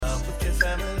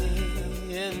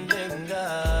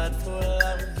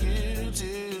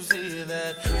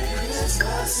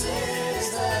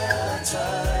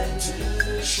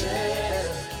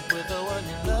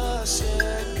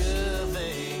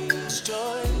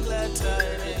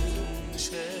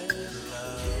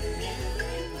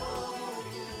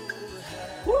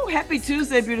Happy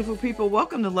Tuesday, beautiful people.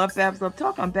 Welcome to LoveBabz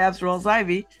LoveTalk. I'm Babz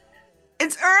Ivy.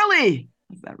 It's early.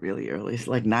 It's not really early. It's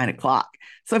like 9 o'clock.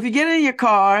 So if you get in your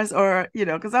cars, or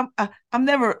because I'm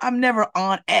never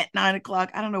on at 9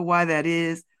 o'clock. I don't know why that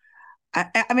is.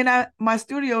 My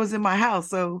studio is in my house,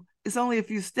 so it's only a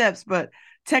few steps. But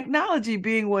technology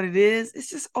being what it is, it's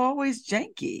just always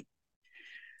janky.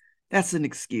 That's an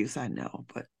excuse, I know,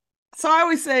 but so I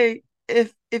always say,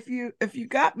 if you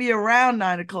got me around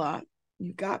 9 o'clock,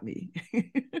 you got me.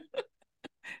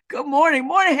 Good morning,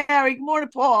 Harry. Good morning,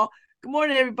 Paul. Good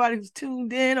morning, everybody who's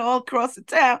tuned in all across the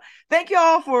town. Thank you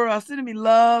all for sending me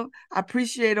love. I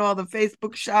appreciate all the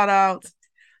Facebook shout outs.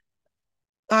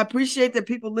 I appreciate that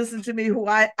people listen to me who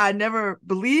I never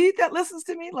believed that listens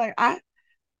to me. Like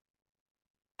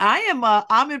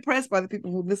I'm impressed by the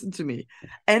people who listen to me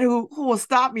and who will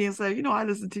stop me and say, I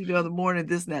listened to you the other morning,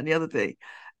 this and that and the other thing.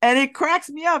 And it cracks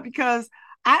me up because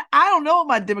I don't know what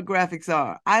my demographics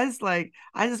are. I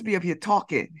just be up here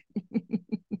talking.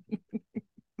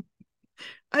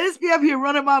 I just be up here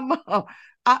running my mouth.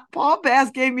 Paul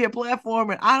Bass gave me a platform,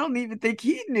 and I don't even think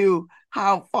he knew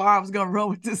how far I was going to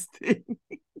run with this thing.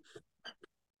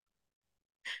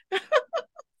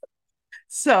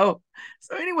 So,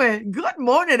 so anyway, good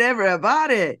morning,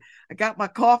 everybody. I got my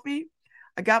coffee.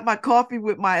 I got my coffee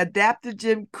with my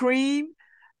adaptogen cream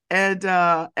and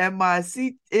my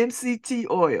MCT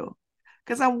oil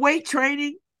because I'm weight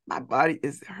training. My body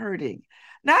is hurting,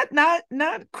 not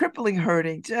crippling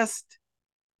hurting. Just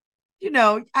I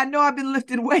know I've been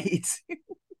lifting weights.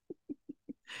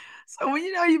 So when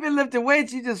you've been lifting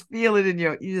weights, you just feel it in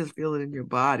your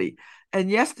body. And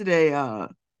yesterday, I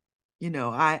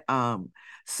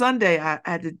Sunday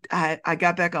I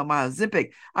got back on my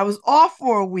Ozempic. I was off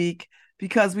for a week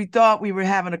because we thought we were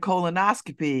having a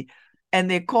colonoscopy, and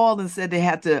they called and said they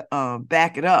had to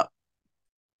back it up.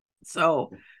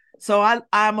 So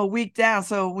I'm a week down.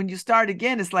 So when you start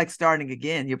again, it's like starting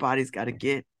again. Your body's got to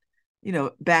get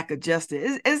back adjusted.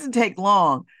 It doesn't take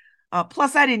long.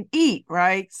 Plus, I didn't eat,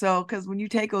 right? So, because when you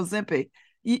take Ozempic,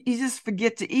 you just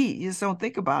forget to eat. You just don't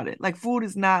think about it. Like food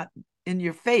is not in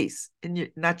your face and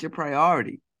not your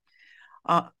priority.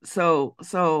 So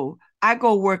I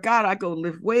go work out. I go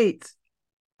lift weights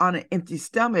on an empty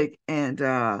stomach, and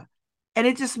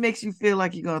it just makes you feel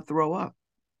like you're gonna throw up.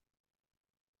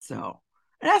 So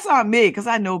and that's on me because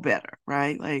I know better,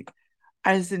 right? Like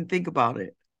I just didn't think about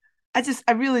it.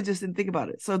 I really just didn't think about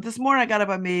it. So this morning I got up,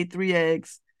 I made 3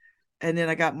 eggs, and then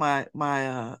I got my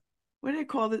what do they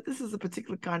call it? This is a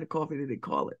particular kind of coffee that they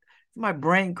call it. It's my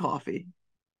brain coffee.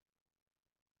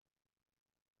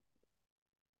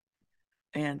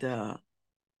 And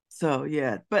so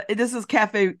yeah, but this is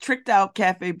cafe tricked out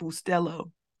Cafe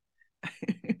Bustelo.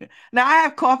 Now I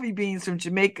have coffee beans from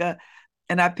Jamaica,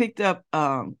 and I picked up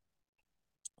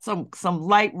some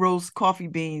light roast coffee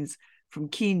beans from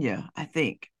Kenya, I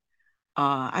think.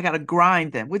 I gotta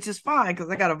grind them, which is fine because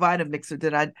I got a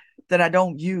Vitamixer that I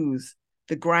don't use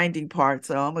the grinding part.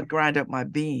 So I'm gonna grind up my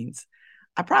beans.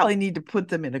 I probably need to put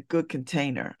them in a good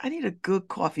container. I need a good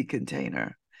coffee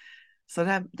container. So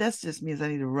that's just means I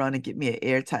need to run and get me an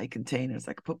airtight container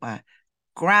so I can put my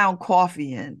ground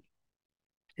coffee in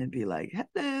and be like,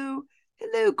 hello,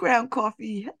 hello, ground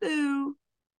coffee, hello.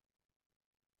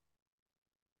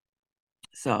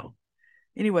 So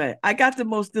anyway, I got the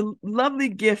most lovely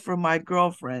gift from my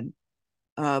girlfriend,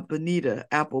 Benita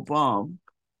Applebaum,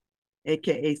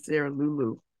 aka Sarah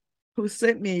Lulu, who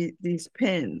sent me these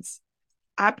pins.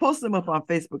 I post them up on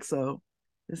Facebook, so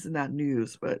this is not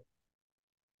news, but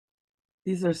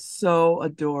these are so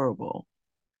adorable,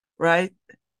 right?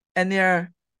 And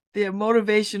they're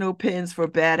motivational pins for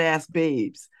badass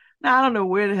babes. Now I don't know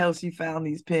where the hell she found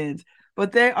these pins,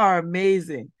 but they are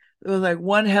amazing. It was like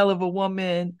one hell of a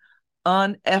woman,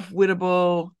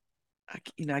 unf-wittable.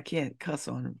 I can't cuss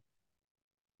on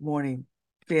morning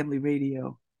family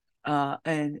radio.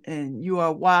 And you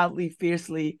are wildly,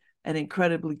 fiercely, and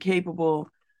incredibly capable.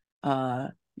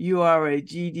 You are a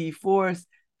GD force,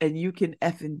 and you can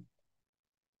effing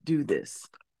do this.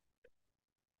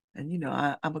 And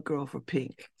I'm a girl for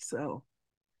pink, so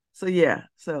yeah.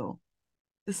 So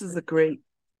this is a great.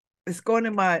 It's going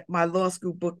in my law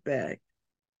school book bag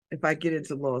if I get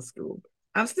into law school.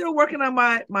 I'm still working on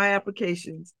my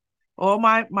applications. All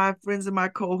my friends in my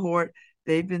cohort,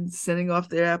 they've been sending off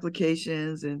their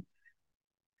applications, and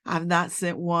I've not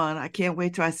sent one. I can't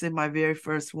wait till I send my very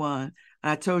first one.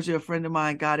 I told you a friend of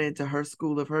mine got into her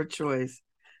school of her choice.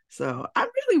 So I'm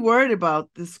really worried about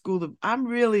this school of I'm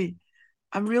really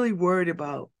worried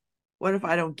about what if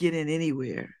I don't get in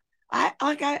anywhere.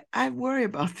 I worry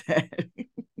about that.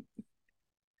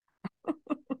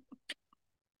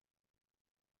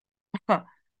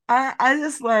 I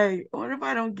just like, what if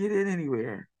I don't get in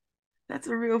anywhere? That's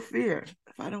a real fear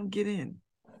if I don't get in.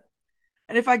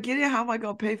 And if I get in, how am I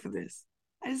going to pay for this?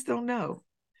 I just don't know.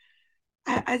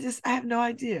 I have no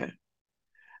idea.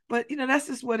 But that's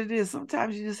just what it is.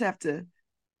 Sometimes you just have to,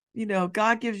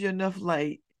 God gives you enough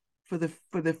light for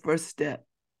the first step.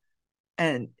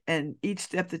 And each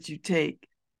step that you take,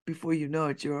 before you know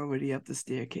it, you're already up the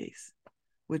staircase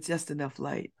with just enough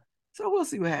light. So we'll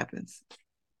see what happens.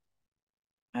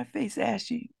 My face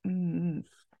ashy. Mm-hmm.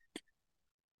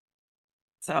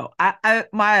 So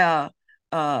my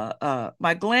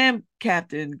glam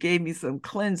captain gave me some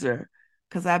cleanser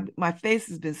because my face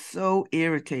has been so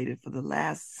irritated for the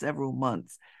last several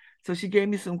months. So she gave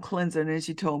me some cleanser, and then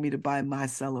she told me to buy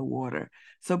micellar water.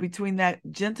 So between that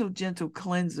gentle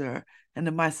cleanser and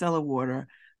the micellar water,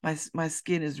 my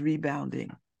skin is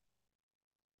rebounding.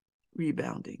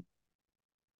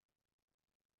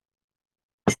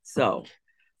 So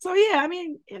yeah, I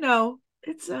mean,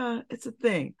 it's a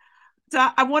thing. So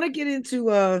I want to get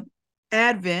into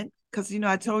Advent because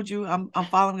I told you I'm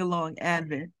following along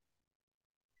Advent,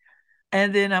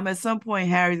 and then at some point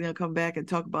Harry's gonna come back and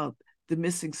talk about the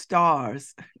missing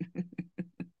stars,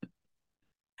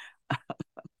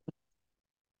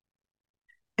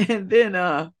 and then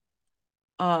uh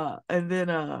and then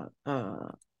uh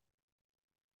uh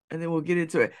and then we'll get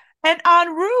into it. And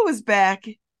Enru is back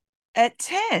at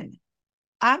 10.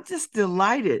 I'm just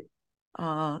delighted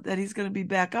that he's gonna be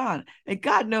back on, and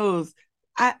God knows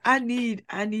I need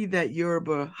that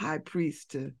Yoruba high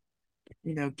priest to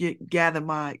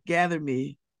gather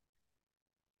me,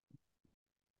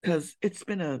 because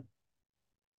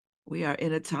we are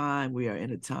in a time, we are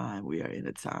in a time, we are in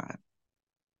a time,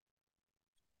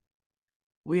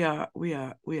 we are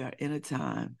in a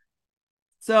time.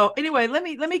 So anyway, let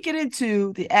me get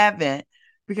into the Advent,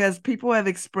 because people have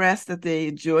expressed that they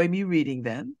enjoy me reading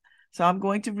them. So I'm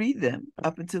going to read them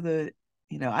up until I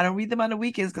don't read them on the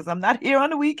weekends because I'm not here on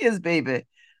the weekends, baby.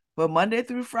 But Monday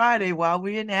through Friday, while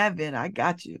we're in Advent, I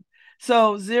got you.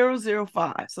 So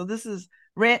 005. So this is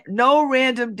no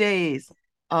random days.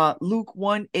 Luke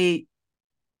 1 8,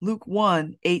 Luke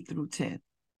 1 8 through 10.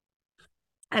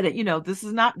 And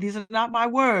these are not my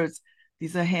words.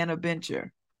 These are Hannah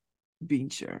Beecher.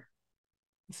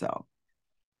 So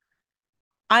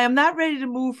I am not ready to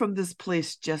move from this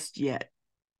place just yet.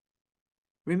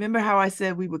 Remember how I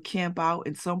said we would camp out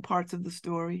in some parts of the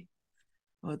story?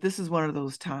 Well, this is one of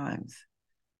those times.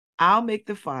 I'll make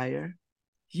the fire.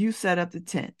 You set up the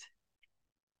tent.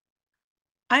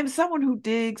 I'm someone who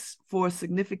digs for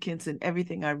significance in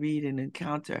everything I read and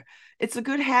encounter. It's a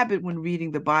good habit when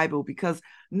reading the Bible because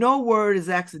no word is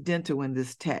accidental in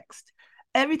this text.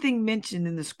 Everything mentioned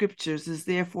in the scriptures is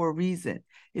there for a reason.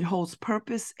 It holds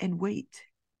purpose and weight.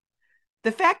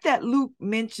 The fact that Luke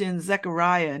mentions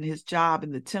Zechariah and his job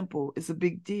in the temple is a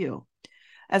big deal.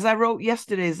 As I wrote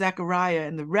yesterday, Zechariah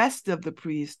and the rest of the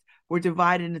priests were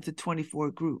divided into 24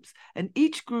 groups, and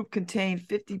each group contained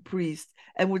 50 priests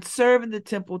and would serve in the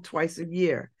temple twice a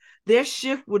year. Their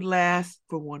shift would last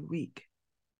for 1 week.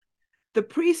 The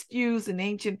priests used an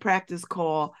ancient practice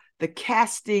called the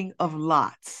casting of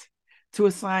lots to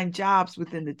assign jobs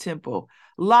within the temple.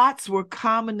 Lots were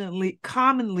commonly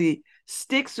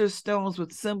sticks or stones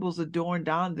with symbols adorned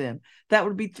on them that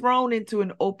would be thrown into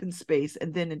an open space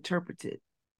and then interpreted.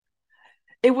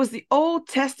 It was the Old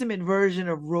Testament version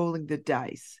of rolling the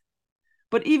dice.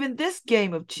 But even this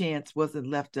game of chance wasn't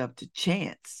left up to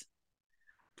chance.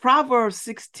 Proverbs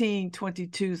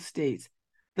 16:22 states,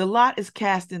 "The lot is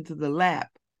cast into the lap,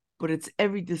 but its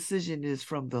every decision is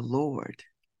from the Lord."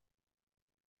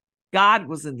 God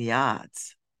was in the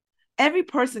odds. Every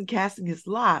person casting his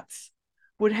lots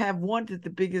would have wanted the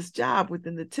biggest job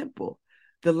within the temple,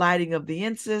 the lighting of the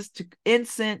incense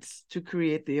to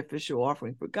create the official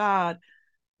offering for God.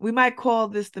 We might call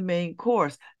this the main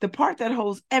course, the part that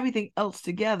holds everything else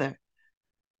together.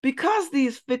 Because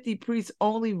these 50 priests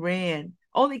only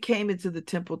came into the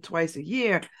temple twice a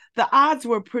year, the odds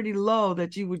were pretty low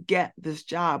that you would get this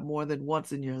job more than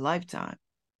once in your lifetime.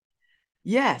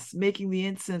 Yes, making the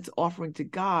incense offering to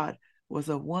God was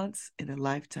a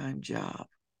once-in-a-lifetime job.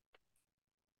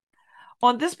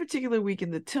 On this particular week in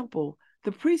the temple,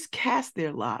 the priests cast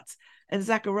their lots, and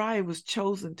Zechariah was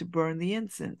chosen to burn the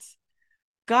incense.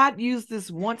 God used this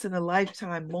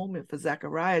once-in-a-lifetime moment for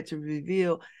Zechariah to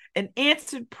reveal an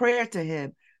answered prayer to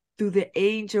him through the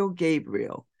angel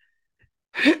Gabriel.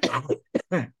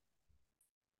 Can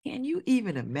you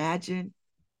even imagine?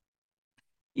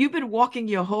 You've been waiting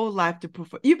your whole life to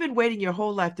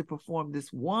perform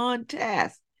this one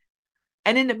task.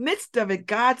 And in the midst of it,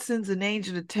 God sends an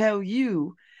angel to tell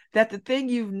you that the thing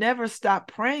you've never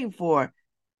stopped praying for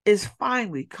is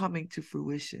finally coming to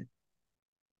fruition.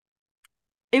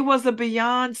 It was a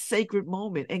beyond sacred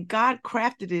moment, and God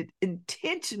crafted it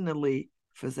intentionally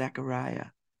for Zechariah.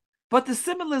 But the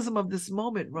symbolism of this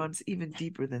moment runs even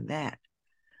deeper than that.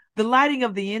 The lighting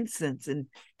of the incense, an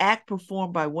act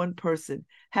performed by one person,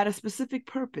 had a specific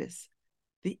purpose.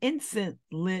 The incense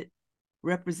lit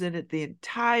represented the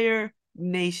entire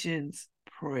nation's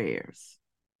prayers.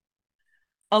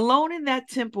 Alone in that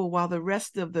temple, while the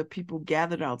rest of the people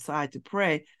gathered outside to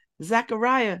pray,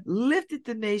 Zechariah lifted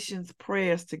the nation's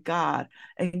prayers to God,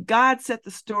 and God set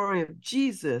the story of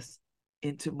Jesus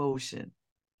into motion.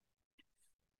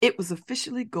 It was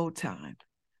officially go time.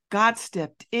 God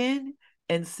stepped in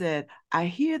and said, I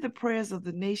hear the prayers of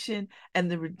the nation, and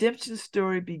the redemption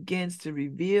story begins to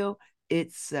reveal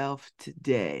itself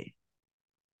today.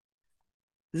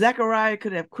 Zechariah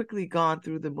could have quickly gone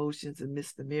through the motions and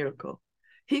missed the miracle.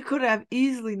 He could have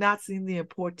easily not seen the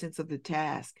importance of the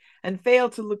task and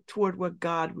failed to look toward what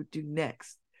God would do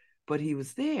next. But he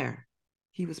was there.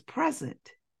 He was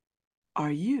present.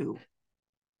 Are you?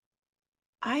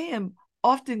 I am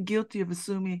often guilty of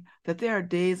assuming that there are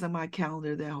days on my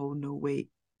calendar that hold no weight,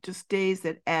 just days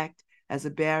that act as a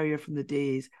barrier from the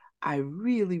days I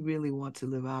really, really want to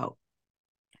live out.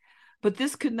 But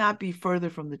this could not be further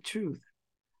from the truth.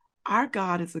 Our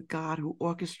God is a God who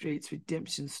orchestrates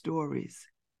redemption stories.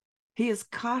 He is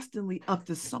constantly up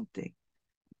to something.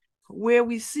 Where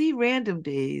we see random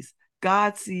days,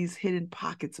 God sees hidden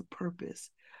pockets of purpose.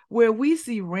 Where we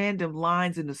see random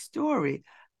lines in a story,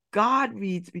 God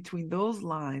reads between those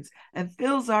lines and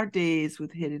fills our days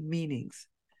with hidden meanings.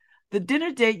 The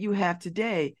dinner date you have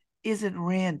today isn't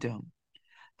random.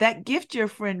 That gift your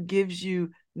friend gives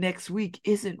you next week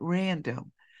isn't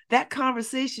random. That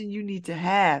conversation you need to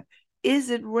have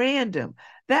isn't random.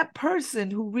 That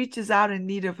person who reaches out in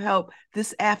need of help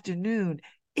this afternoon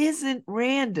isn't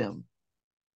random.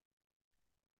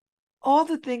 All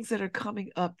the things that are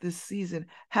coming up this season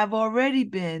have already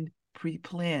been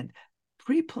pre-planned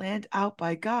out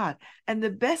by God. And the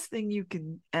best thing you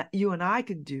and I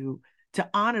can do to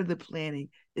honor the planning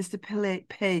is to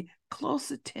pay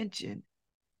close attention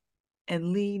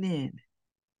and lean in.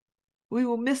 We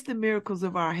will miss the miracles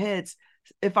of our heads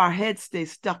if our heads stay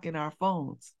stuck in our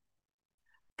phones.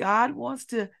 God wants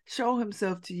to show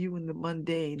himself to you in the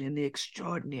mundane and the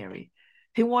extraordinary.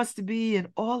 He wants to be in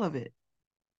all of it.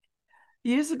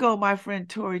 Years ago, my friend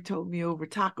Tori told me over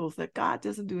tacos that God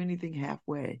doesn't do anything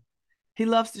halfway. He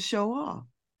loves to show off.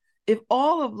 If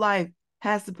all of life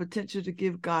has the potential to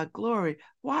give God glory,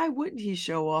 why wouldn't he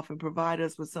show off and provide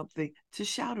us with something to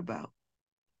shout about?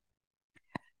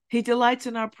 He delights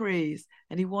in our praise,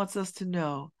 and he wants us to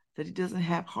know that he doesn't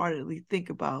half-heartedly think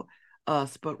about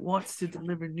us, but wants to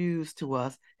deliver news to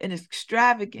us in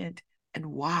extravagant and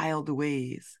wild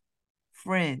ways.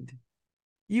 Friend,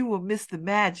 you will miss the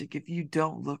magic if you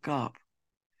don't look up.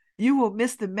 You will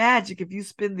miss the magic if you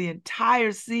spend the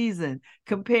entire season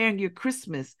comparing your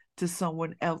Christmas to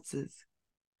someone else's.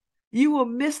 You will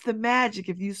miss the magic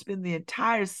if you spend the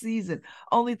entire season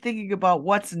only thinking about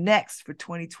what's next for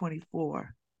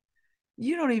 2024.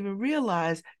 You don't even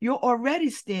realize you're already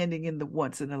standing in the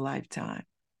once in a lifetime.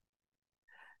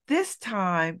 This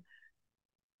time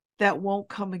that won't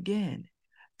come again.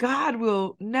 God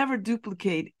will never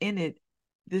duplicate in it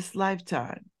this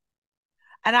lifetime.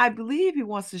 And I believe he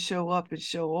wants to show up and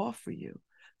show off for you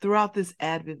throughout this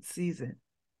Advent season.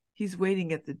 He's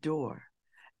waiting at the door.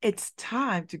 It's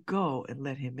time to go and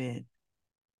let him in.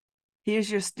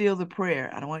 Here's your steal the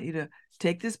prayer. I don't want you to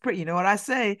take this prayer. You know what I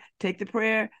say? Take the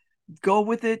prayer, go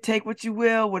with it, take what you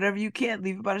will, whatever you can,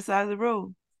 leave it by the side of the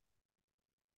road.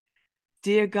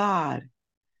 Dear God,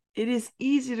 it is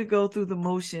easy to go through the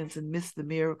motions and miss the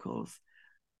miracles,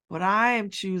 but I am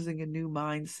choosing a new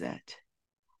mindset.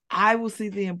 I will see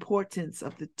the importance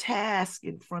of the task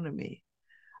in front of me.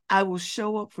 I will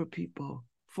show up for people,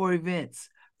 for events,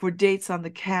 for dates on the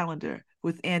calendar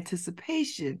with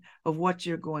anticipation of what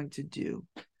you're going to do.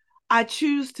 I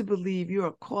choose to believe you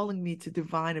are calling me to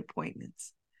divine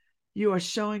appointments. You are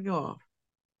showing off.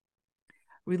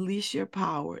 Release your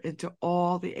power into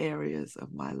all the areas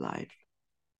of my life.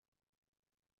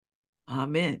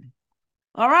 Amen.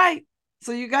 All right.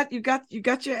 So you got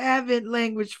your Advent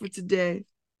language for today.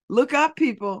 Look up,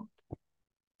 people.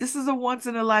 This is a once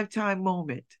in a lifetime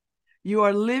moment. You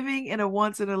are living in a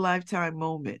once in a lifetime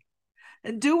moment.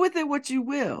 And do with it what you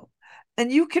will.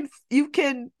 And you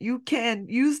can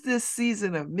use this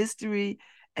season of mystery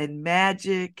and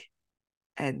magic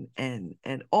and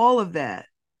all of that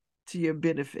to your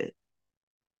benefit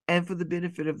and for the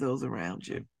benefit of those around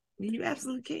you. You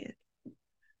absolutely can.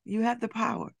 You have the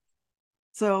power.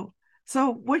 So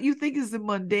So what you think is the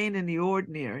mundane and the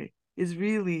ordinary is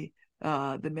really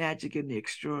the magic and the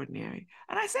extraordinary.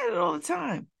 And I say it all the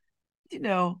time. You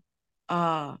know,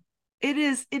 uh, it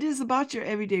is about your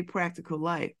everyday practical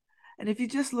life. And if you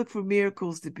just look for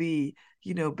miracles to be,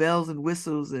 bells and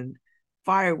whistles and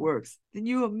fireworks, then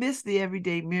you will miss the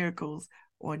everyday miracles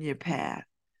on your path.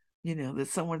 That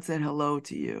someone said hello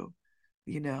to you,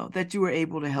 that you were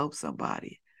able to help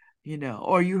somebody,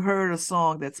 or you heard a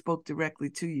song that spoke directly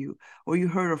to you, or you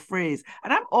heard a phrase.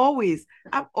 And I'm always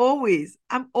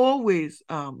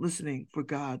listening for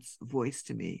God's voice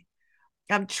to me.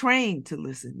 I'm trained to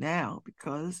listen now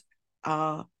because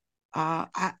I've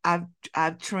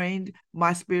trained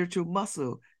my spiritual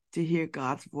muscle to hear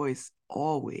God's voice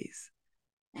always.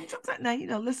 And sometimes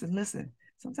now, listen.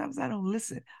 Sometimes I don't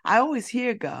listen. I always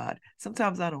hear God.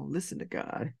 Sometimes I don't listen to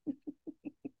God.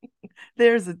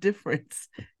 There's a difference.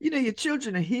 Your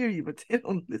children will hear you, but they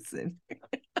don't listen.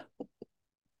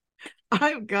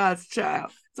 I'm God's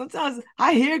child. Sometimes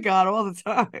I hear God all the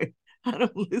time. I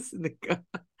don't listen to God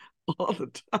all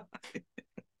the time.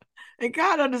 And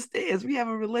God understands we have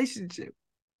a relationship.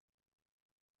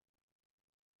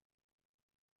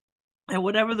 And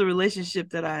whatever the relationship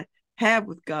that I have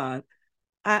with God,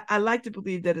 I like to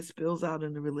believe that it spills out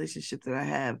in the relationship that I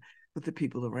have with the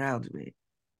people around me.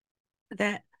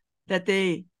 That that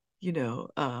they, you know,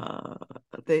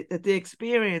 that they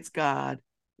experience God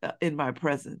in my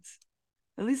presence.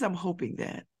 At least I'm hoping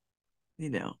that,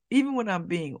 even when I'm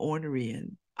being ornery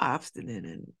and obstinate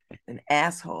and an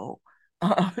asshole,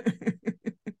 uh,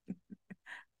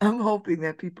 I'm hoping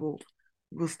that people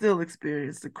will still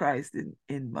experience the Christ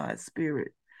in my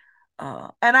spirit.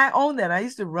 And I own that. I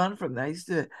used to run from that.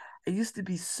 I used to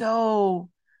be so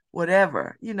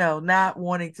whatever, not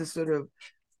wanting to sort of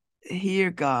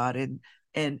hear God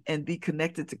and be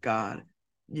connected to God,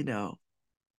 you know.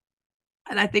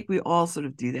 And I think we all sort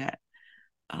of do that.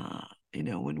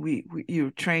 When you're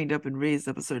trained up and raised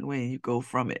up a certain way and you go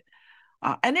from it.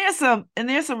 And there's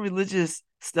some religious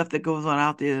stuff that goes on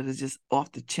out there that is just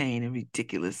off the chain and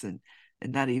ridiculous and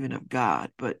not even of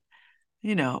God. But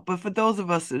for those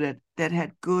of us that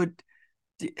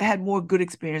had more good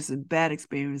experiences than bad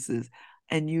experiences,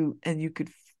 and you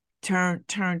could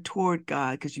turn toward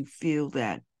God because you feel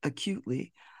that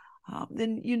acutely,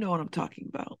 then you know what I'm talking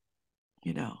about.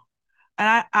 You know,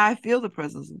 and I feel the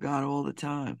presence of God all the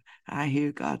time. I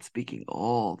hear God speaking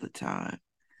all the time.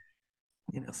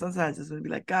 Sometimes it's gonna be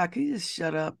like, God, can you just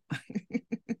shut up?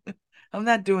 I'm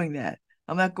not doing that.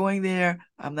 I'm not going there.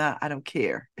 I don't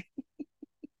care.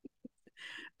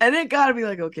 And then God will be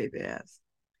like, okay, Baz,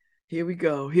 here we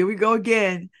go. Here we go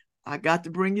again. I got to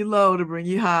bring you low to bring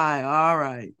you high. All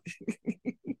right.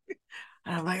 And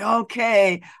I'm like,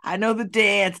 okay, I know the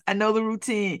dance. I know the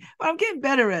routine. But I'm getting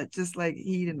better at just like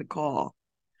heeding the call.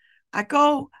 I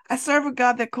serve a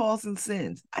God that calls and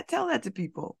sins. I tell that to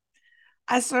people.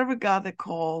 I serve a God that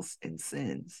calls and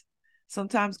sends.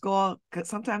 Sometimes God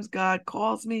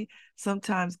calls me,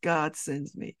 sometimes God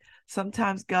sends me.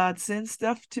 Sometimes God sends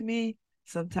stuff to me,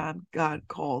 sometimes God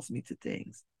calls me to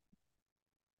things.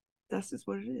 That's just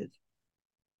what it is.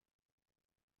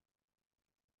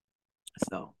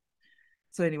 So,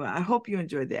 so anyway, I hope you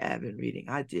enjoyed the Advent reading.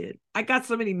 I did. I got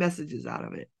so many messages out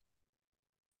of it.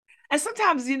 And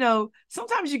sometimes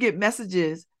you get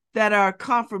messages that are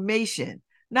confirmation,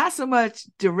 not so much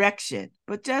direction,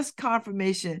 but just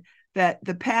confirmation that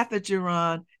the path that you're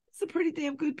on is a pretty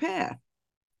damn good path.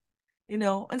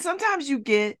 And sometimes you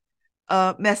get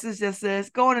a message that says,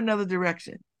 go in another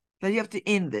direction, that you have to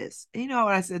end this. And you know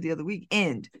what I said the other week?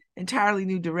 End, entirely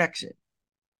new direction,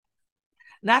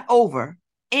 not over,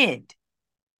 end.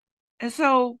 And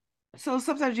so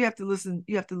sometimes you have to listen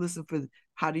for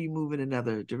how do you move in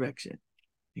another direction,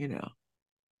 you know.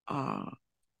 Uh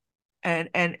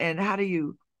and how do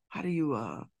you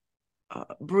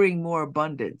bring more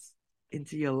abundance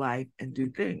into your life and do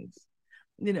things.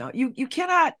 You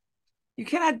cannot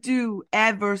do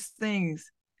adverse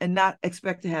things and not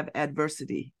expect to have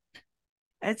adversity.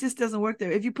 It just doesn't work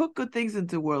there. If you put good things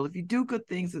into the world, if you do good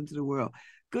things into the world,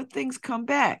 good things come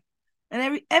back.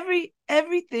 And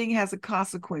everything has a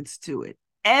consequence to it.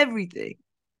 Everything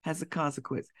has a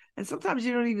consequence. And sometimes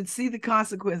you don't even see the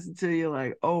consequence until you're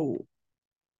like, oh.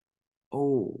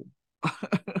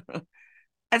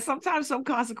 And sometimes some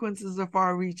consequences are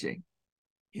far reaching,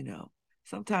 you know.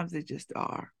 Sometimes they just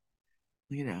are,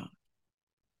 you know.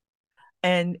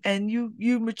 And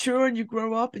you mature and you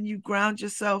grow up and you ground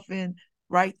yourself in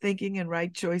right thinking and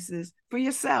right choices for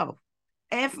yourself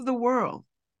and for the world.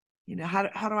 How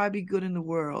do I be good in the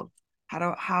world?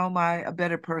 How am I a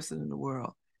better person in the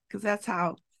world? Because that's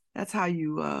how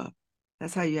you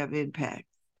have impact.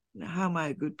 How am I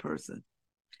a good person?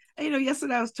 And,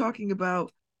 yesterday I was talking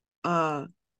about uh,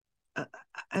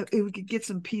 if we could get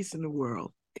some peace in the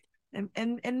world, and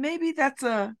maybe that's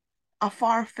a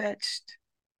far fetched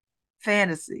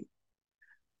fantasy,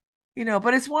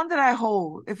 but it's one that I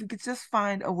hold. If we could just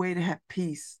find a way to have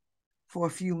peace for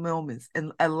a few moments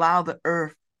and allow the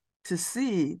earth to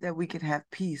see that we can have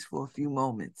peace for a few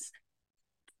moments.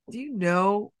 Do you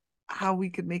know how we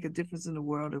could make a difference in the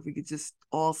world if we could just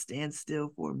all stand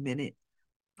still for a minute,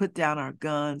 put down our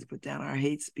guns, put down our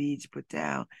hate speech, put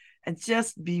down and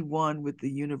just be one with the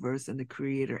universe and the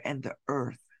creator and the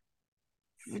earth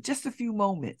for just a few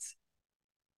moments?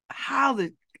 How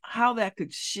the how that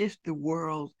could shift the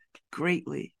world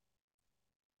greatly.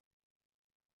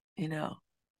 You know,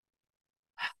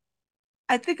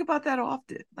 I think about that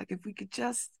often. Like if we could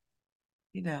just,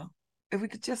 you know, if we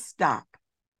could just stop.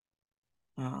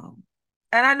 Um,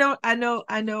 and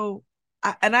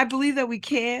and I believe that we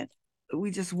can, but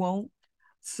we just won't.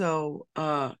 So,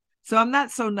 so I'm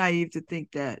not so naive to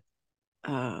think that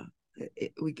uh,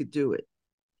 we could do it,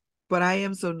 but I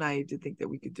am so naive to think that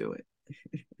we could do it.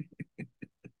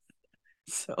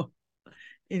 So,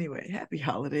 anyway, happy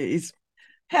holidays.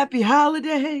 Happy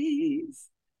holidays.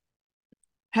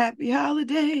 Happy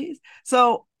holidays.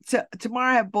 So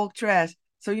tomorrow I have bulk trash.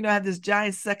 So, I have this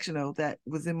giant sectional that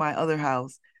was in my other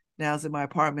house. Now it's in my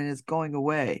apartment. Is going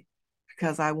away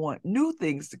because I want new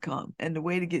things to come. And the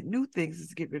way to get new things is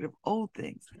to get rid of old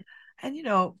things. And,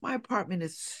 my apartment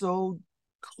is so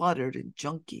cluttered and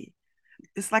junky.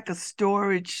 It's like a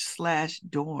storage slash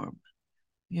dorm,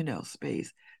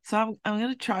 space. So I'm going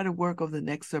to try to work over the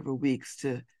next several weeks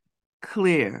to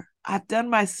clear. I've done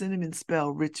my cinnamon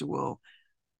spell ritual,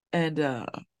 and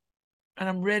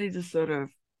I'm ready to sort of.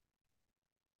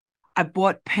 I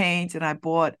bought paint and I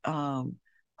bought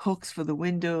hooks for the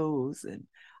windows, and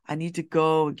I need to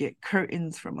go and get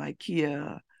curtains from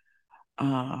IKEA.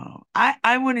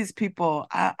 I'm one of these people.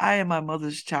 I am my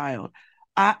mother's child.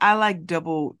 I like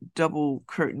double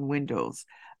curtain windows.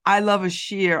 I love a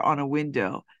sheer on a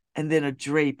window and then a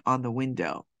drape on the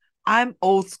window. I'm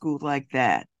old school like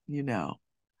that. That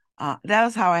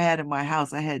was how I had in my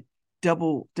house. I had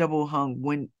double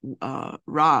hung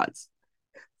rods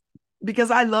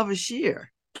because I love a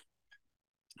sheer.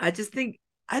 I just think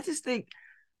I just think,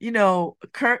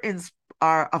 curtains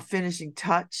are a finishing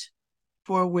touch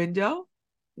for a window.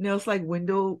 It's like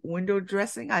window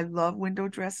dressing. I love window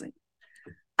dressing.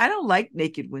 I don't like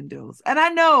naked windows. And I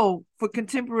know for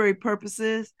contemporary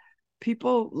purposes,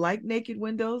 people like naked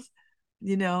windows,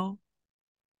 you know,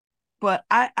 but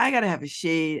I gotta have a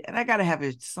shade and I gotta have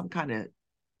some kind of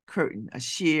curtain, a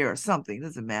sheer or something. It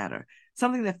doesn't matter.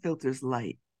 Something that filters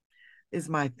light is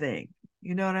my thing.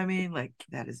 You know what I mean? Like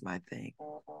that is my thing.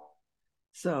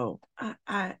 So I'm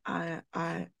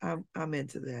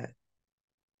into that,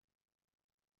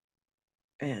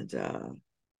 and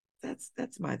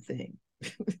that's my thing.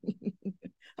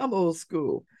 I'm old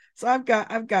school, so I've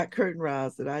got curtain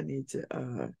rods that I need to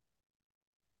uh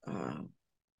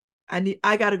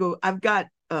I gotta go. I've got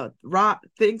rod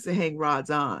things to hang rods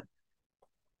on,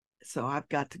 so I've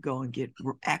got to go and get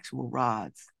actual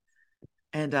rods,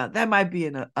 and that might be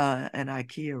an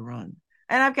IKEA run.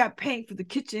 And I've got paint for the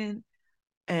kitchen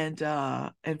and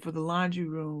for the laundry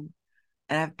room,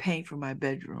 and I have paint for my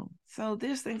bedroom. So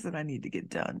there's things that I need to get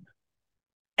done.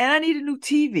 And I need a new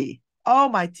TV. Oh,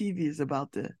 my TV is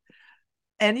about to,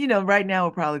 and right now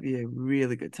will probably be a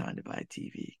really good time to buy a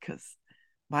TV because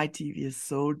my TV is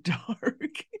so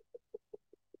dark.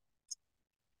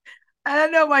 And I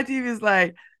know my TV is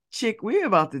like, chick, we're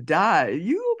about to die.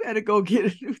 You better go get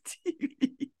a new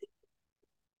TV.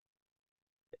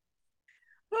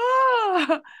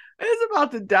 Ah, it's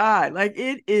about to die. Like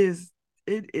it is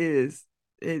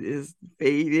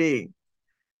fading.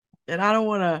 And I don't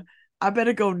want to. I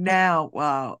better go now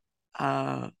while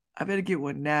I better get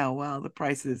one now while the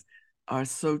prices are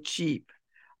so cheap.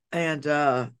 And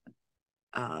uh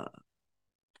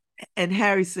and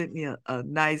Harry sent me a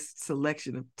nice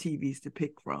selection of TVs to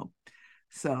pick from.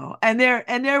 So and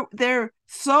they're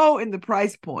so in the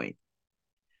price point,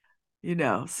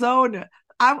 So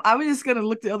I'm just gonna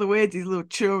look the other way at these little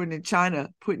children in China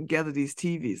putting together these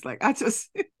TVs. Like I'm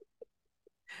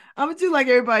gonna do like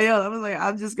everybody else.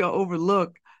 I'm just gonna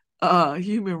overlook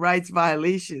human rights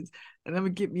violations and I'm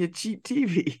gonna get me a cheap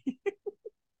TV.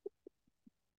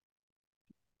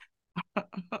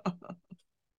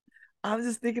 I'm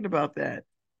just thinking about that.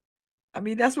 I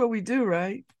mean, that's what we do,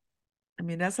 right? I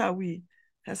mean, that's how we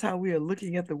are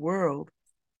looking at the world.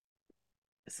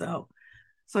 So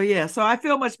yeah, so I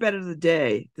feel much better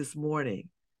today, this morning.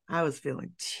 I was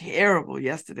feeling terrible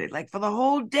yesterday, like for the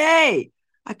whole day.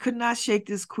 I could not shake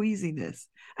this queasiness.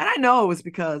 And I know it was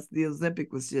because the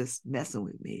Ozempic was just messing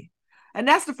with me. And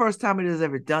that's the first time it has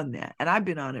ever done that. And I've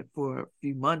been on it for a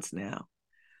few months now,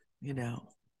 you know.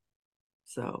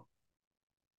 So,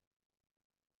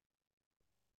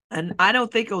 and I don't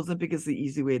think Ozempic is the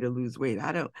easy way to lose weight.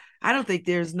 I don't think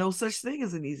there's no such thing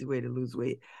as an easy way to lose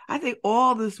weight. I think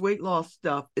all this weight loss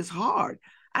stuff is hard.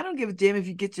 I don't give a damn if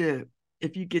you get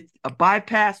a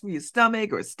bypass for your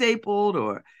stomach or stapled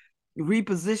or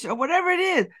reposition or whatever it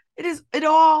is. It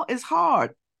all is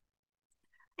hard.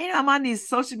 I'm on these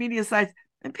social media sites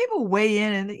and people weigh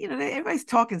in and everybody's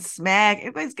talking smack,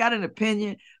 everybody's got an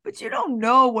opinion, but you don't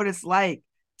know what it's like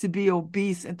to be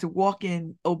obese and to walk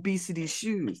in obesity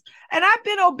shoes. And I've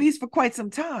been obese for quite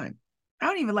some time. I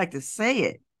don't even like to say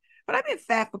it, but I've been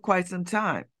fat for quite some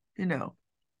time, you know.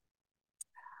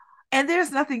 And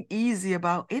there's nothing easy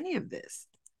about any of this.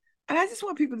 And I just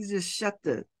want people to just shut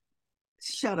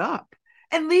up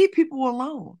and leave people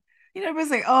alone. Everybody's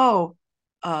like, oh,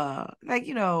 like,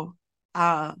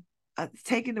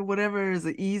 taking to whatever is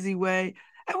an easy way.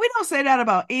 And we don't say that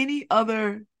about any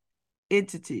other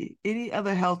entity, any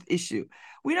other health issue.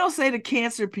 We don't say to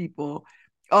cancer people,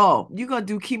 oh, you're gonna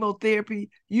do chemotherapy.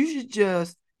 You should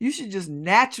just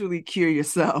naturally cure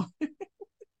yourself.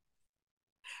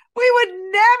 We would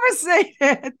never say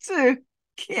that to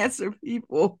cancer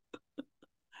people.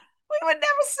 We would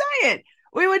never say it.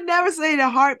 We would never say to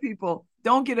heart people,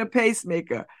 don't get a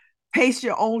pacemaker, pace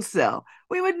your own self.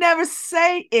 We would never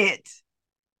say it.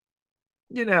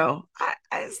 I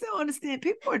just don't understand.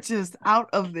 People are just out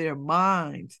of their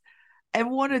minds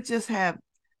and want to just have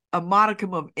a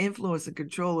modicum of influence and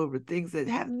control over things that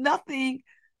have nothing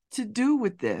to do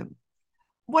with them.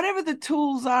 Whatever the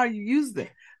tools are, you use them.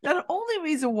 Now, the only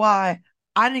reason why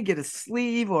I didn't get a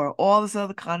sleeve or all this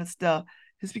other kind of stuff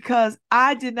is because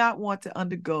I did not want to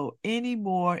undergo any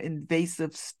more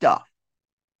invasive stuff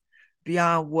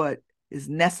beyond what is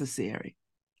necessary.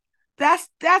 That's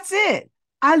it.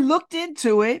 I looked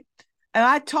into it and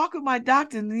I talked with my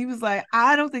doctor and he was like,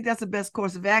 I don't think that's the best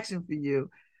course of action for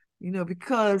you,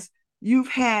 because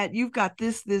you've got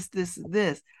this,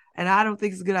 and I don't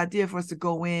think it's a good idea for us to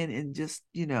go in and just,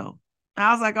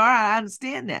 I was like, all right, I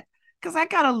understand that because I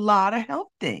got a lot of health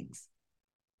things.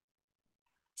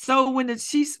 So when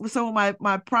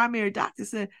my primary doctor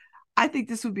said, I think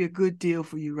this would be a good deal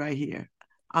for you right here.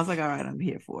 I was like, all right, I'm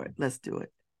here for it. Let's do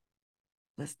it.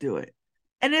 Let's do it.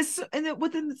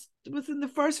 Within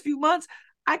the first few months,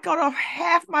 I got off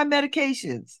half my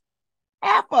medications,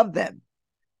 half of them.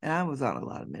 And I was on a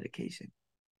lot of medication.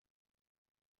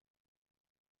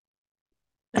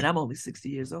 And I'm only 60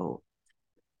 years old.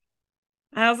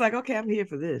 And I was like, okay, I'm here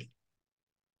for this.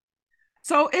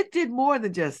 So it did more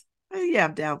than just, oh, yeah,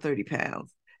 I'm down 30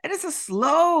 pounds. And it's a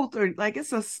slow 30, like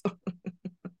it's a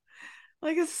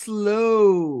like it's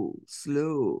slow.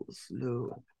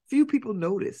 Few people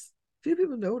notice. Few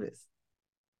people notice.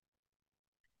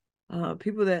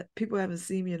 People haven't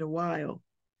seen me in a while.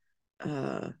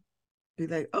 Be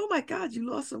like, oh my God, you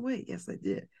lost some weight. Yes, I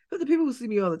did. But the people who see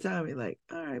me all the time are like,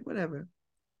 all right, whatever.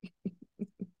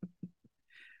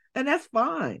 And that's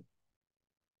fine.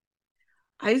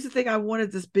 I used to think I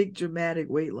wanted this big dramatic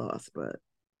weight loss, but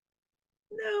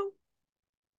no.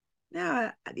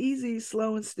 Now easy,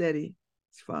 slow and steady.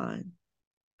 It's fine.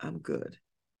 I'm good.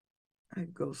 I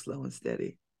can go slow and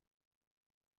steady.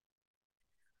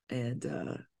 And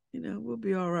we'll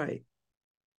be all right.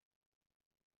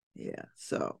 Yeah.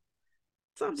 So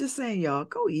I'm just saying, y'all,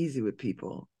 go easy with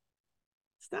people.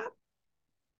 Stop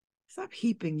stop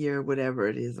heaping your whatever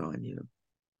it is on you.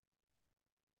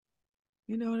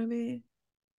 You know what I mean?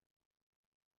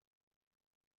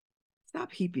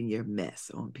 Stop heaping your mess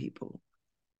on people.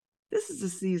 This is a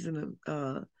season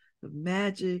of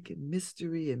magic and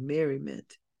mystery and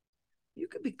merriment. You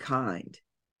can be kind.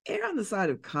 Err on the side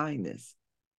of kindness.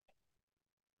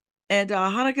 And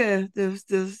Hanukkah,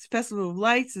 the Festival of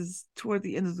Lights, is toward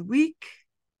the end of the week.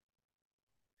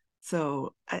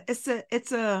 So it's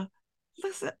a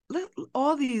listen,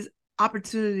 all these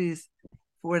opportunities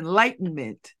for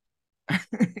enlightenment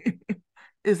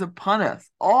is upon us.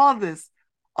 All these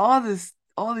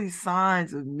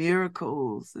signs of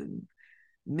miracles and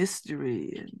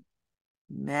mystery and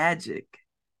magic.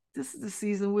 This is the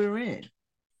season we're in.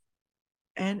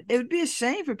 And it would be a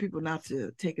shame for people not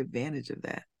to take advantage of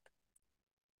that.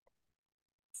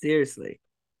 Seriously.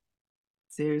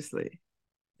 Seriously.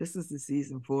 This is the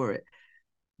season for it,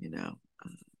 you know.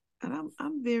 And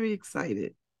I'm very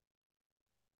excited.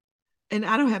 And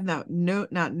I don't have not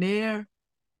near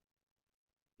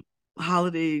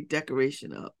holiday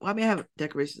decoration up. Well, I mean, I have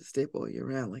decorations stay up all year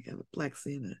round, like I have a black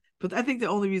Santa. But I think the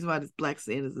only reason why this black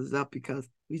Santa's is up because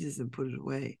we just didn't put it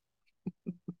away.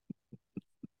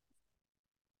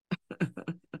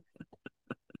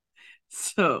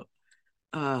 So,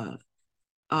 uh,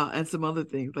 and some other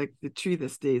things like the tree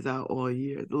that stays out all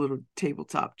year, the little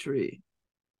tabletop tree.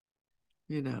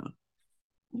 You know,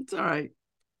 it's all right.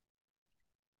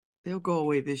 They'll go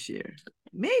away this year.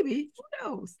 Maybe. Who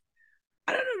knows?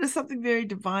 I don't know. There's something very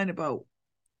divine about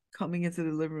coming into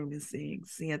the living room and seeing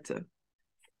Santa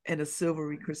and a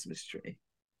silvery Christmas tree.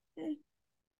 Eh,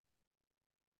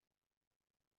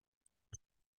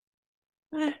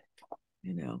 eh,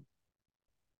 you know,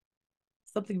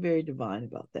 something very divine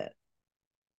about that.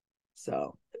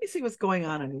 So let me see what's going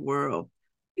on in the world.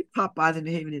 We pop by the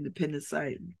New Haven Independent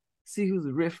site and see who's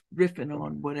riffing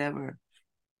on whatever.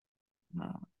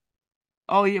 Uh,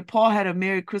 oh yeah, Paul had a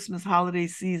Merry Christmas holiday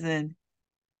season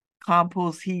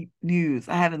compost heat news.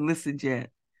 I haven't listened yet.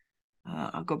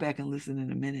 I'll go back and listen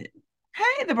in a minute.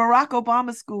 Hey, the Barack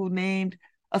Obama School named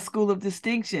a school of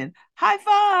distinction. High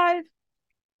five.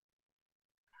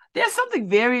 There's something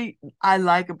very I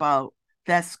like about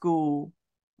that school,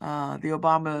 the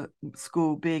Obama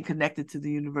school being connected to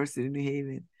the University of New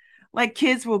Haven. Like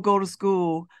kids will go to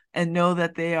school and know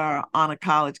that they are on a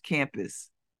college campus,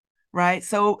 right?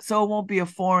 So it won't be a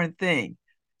foreign thing.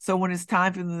 So when it's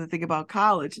time for them to think about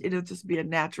college, it'll just be a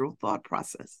natural thought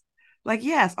process. Like,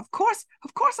 yes, of course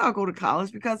I'll go to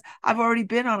college because I've already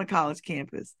been on a college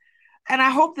campus. And I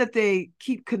hope that they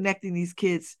keep connecting these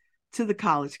kids to the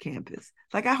college campus.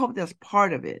 Like, I hope that's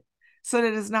part of it so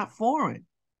that it's not foreign.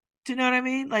 Do you know what I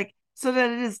mean? Like, so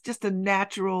that it is just a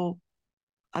natural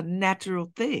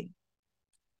thing.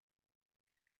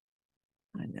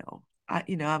 I know.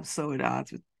 I'm so at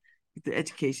odds with the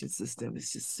education system.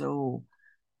 It's just so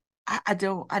I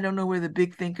don't know where the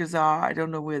big thinkers are. I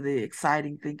don't know where the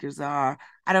exciting thinkers are.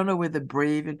 I don't know where the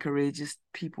brave and courageous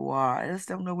people are. I just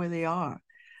don't know where they are.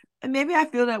 And maybe I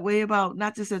feel that way about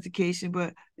not just education,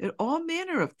 but all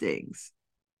manner of things.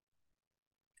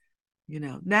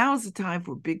 Now is the time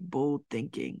for big, bold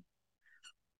thinking,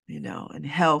 and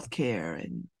healthcare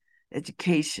and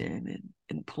education and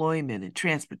employment and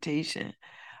transportation.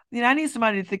 I need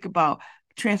somebody to think about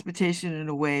transportation in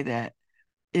a way that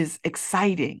is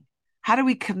exciting. How do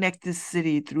we connect this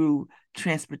city through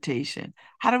transportation?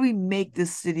 How do we make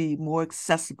this city more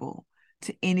accessible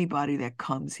to anybody that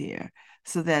comes here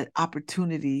so that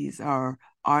opportunities are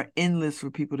endless for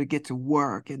people to get to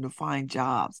work and to find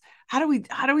jobs? How do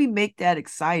we make that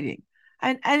exciting?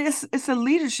 And it's a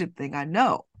leadership thing, I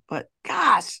know, but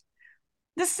gosh,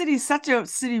 this city is such a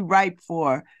city ripe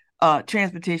for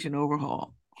transportation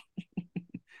overhaul.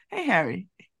 Hey Harry,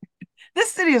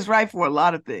 this city is ripe for a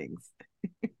lot of things.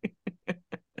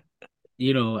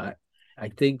 I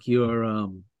think you're a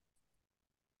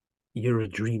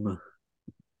dreamer.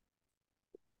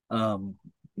 Um,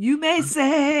 You may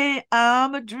say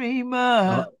I'm a uh,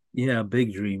 dreamer, yeah,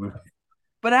 big dreamer.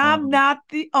 but I'm Um, not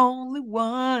the only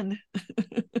one.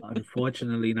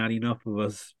 Unfortunately, not enough of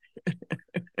us.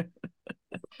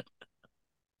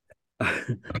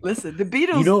 Listen, the You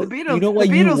Beatles, the know, you Beatles, know the what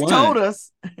you Beatles told want.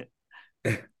 us.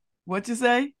 What you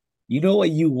say? You know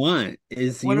what you want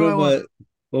is What you do I want? remember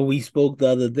when we spoke the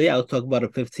other day, I was talking about a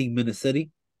 15-minute city.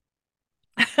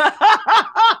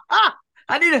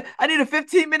 I need a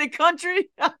 15-minute country.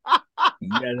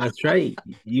 Yeah, that's right.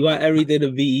 You want everything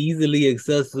to be easily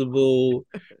accessible,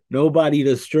 nobody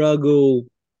to struggle.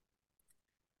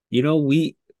 You know,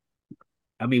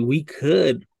 I mean, we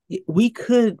could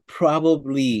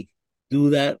probably do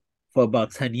that for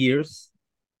about 10 years.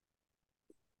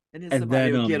 And then And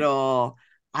somebody then will get all,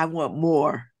 I want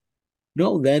more.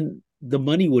 no, then the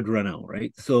money would run out,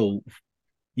 right? So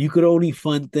you could only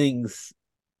fund things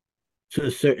to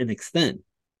a certain extent.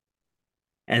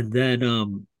 And then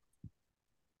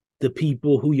the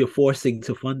people who you're forcing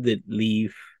to fund it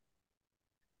leave.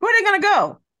 Where are they gonna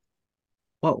go?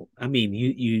 Well, I mean,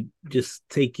 you just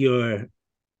take your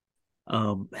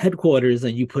headquarters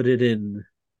and you put it in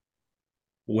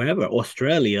wherever,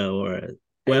 Australia or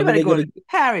wherever Anybody they're going? gonna.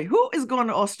 Harry, who is going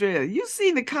to Australia? You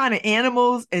see the kind of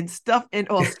animals and stuff in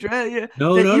Australia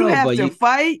No, that no, you no, have to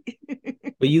fight.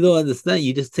 but you don't understand.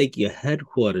 You just take your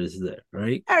headquarters there,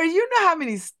 right? Harry, you know how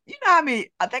many,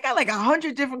 I think I like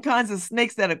 100 different kinds of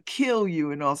snakes that'll kill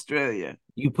you in Australia.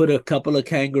 You put a couple of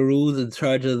kangaroos in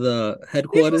charge of the You've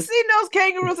headquarters. seen those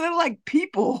kangaroos, they're like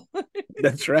people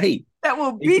That's right. that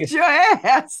will They beat can, your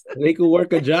ass. they can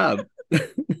work a job.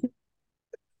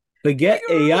 Forget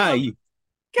kangaroos are AI.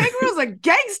 kangaroos are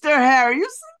gangster, Harry. You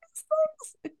see these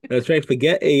things? That's right.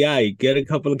 Forget AI. Get a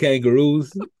couple of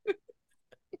kangaroos.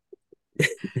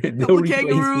 They'll Couple of replace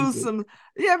kangaroos, people. some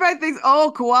yeah, everybody thinks,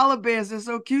 oh, koala bears, they're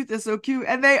so cute,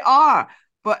 and they are.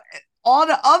 But all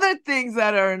the other things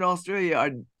that are in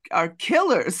Australia are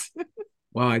killers.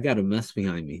 Wow, I got a mess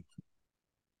behind me.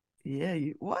 Yeah,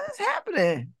 what is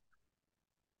happening?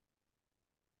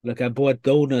 Look, I bought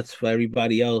donuts for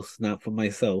everybody else, not for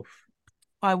myself.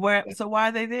 Why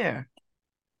are they there?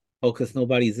 Oh, because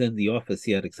nobody's in the office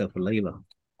yet except for Layla.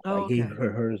 I Oh, gave okay.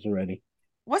 her hers already.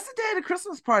 What's the day of the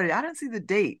Christmas party? I didn't see the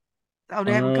date. Oh,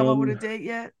 they haven't come up with a Um, date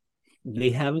yet?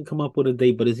 they haven't come up with a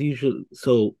date, but it's usually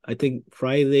so. I think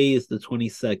Friday is the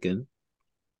 22nd,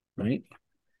 right?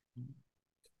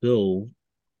 So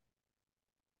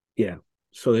yeah,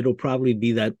 so it'll probably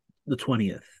be that the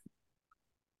 20th.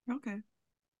 Okay.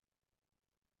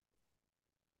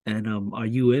 And are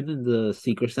you in the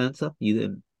Secret Santa? You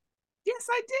didn't? Yes,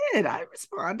 I did. I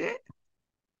responded.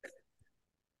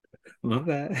 My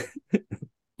bad.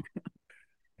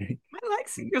 I like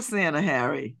Secret Santa,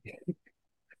 Harry. I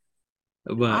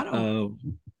But don't.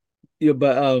 yeah,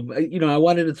 but I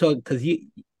wanted to talk because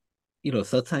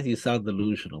sometimes you sound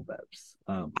delusional, Babs.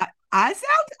 I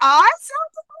sound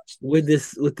With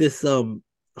this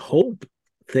hope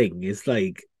thing, it's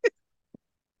like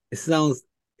it sounds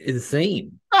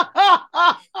insane.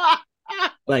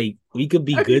 Like we could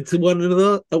be good to one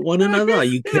another. One another? Are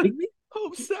you kidding me?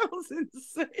 Hope sounds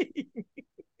insane.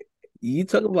 You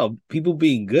talk about people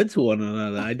being good to one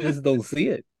another. I just don't see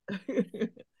it.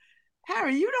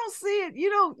 Harry, you don't see it. You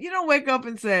don't wake up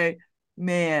and say,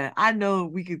 "Man, I know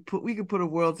we could put a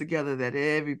world together that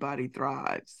everybody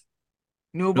thrives.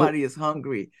 Nope. Nobody is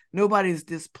hungry. Nobody is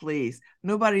displaced.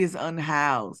 Nobody is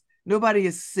unhoused. Nobody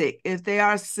is sick. If they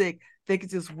are sick, they could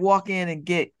just walk in and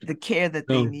get the care that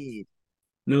they No, need."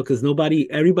 no, because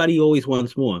everybody always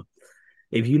wants more.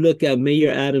 If you look at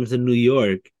Mayor Adams in New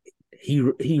York,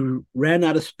 he ran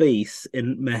out of space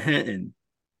in Manhattan,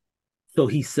 so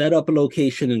he set up a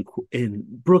location in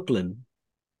Brooklyn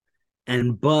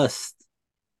and bussed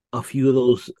a few of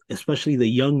those, especially the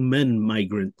young men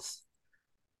migrants,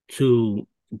 to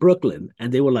Brooklyn,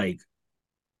 and they were like,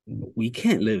 "We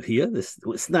can't live here. This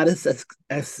it's not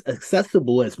as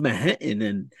accessible as Manhattan.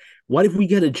 And what if we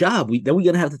get a job? Then we're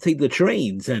gonna have to take the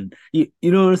trains, and you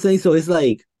know what I'm saying. So it's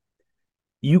like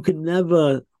you can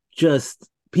never just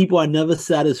people are never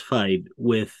satisfied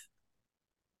with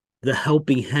the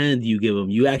helping hand you give them.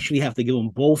 You actually have to give them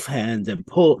both hands and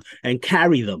pull and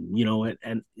carry them,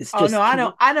 and it's Oh no, just I too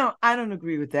don't I don't I don't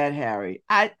agree with that, Harry.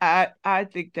 I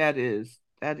think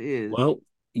well,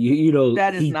 you know,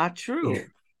 that is not true.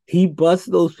 he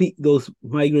bused those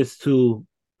migrants to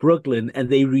Brooklyn, and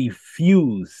they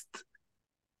refused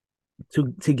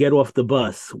to get off the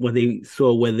bus when they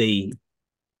saw where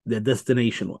their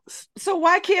destination was. So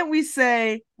why can't we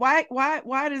say why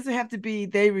does it have to be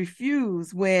they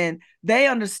refuse when they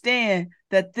understand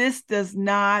that this does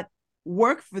not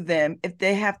work for them if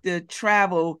they have to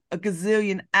travel a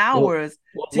gazillion Well, hours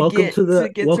to get to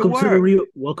work?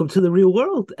 welcome to the real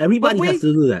world. But Everybody has we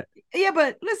to do that. yeah,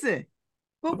 but listen,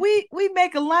 but we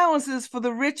make allowances for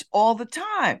the rich all the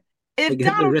time. If Forget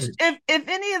the Donald rich.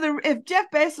 if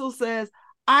Jeff Bezos says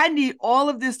I need all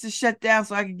of this to shut down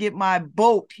so I can get my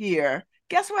boat here,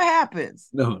 guess what happens?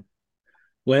 No.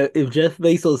 Well, if Jeff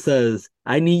Bezos says,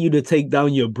 "I need you to take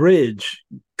down your bridge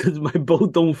because my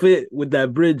boat don't fit with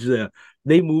that bridge there,"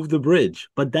 they move the bridge.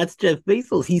 But that's Jeff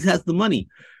Bezos. He has the money.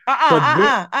 But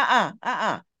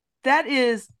That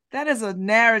is a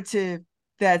narrative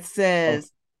that oh,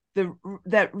 says the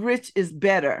that rich is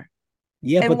better.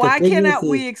 yeah, And but the why thing is, cannot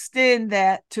we extend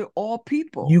that to all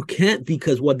people? you can't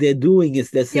because what they're doing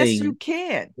is they're Yes, you saying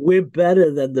can. we're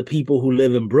better than the people who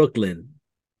live in Brooklyn.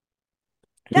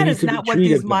 We That need is to be not what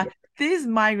treated better. these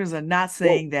migrants are not Well,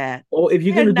 saying that. or if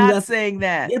you're They're gonna do not that, saying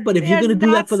that. yeah, but if They you're are gonna do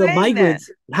that not for the saying that.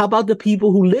 migrants, how about the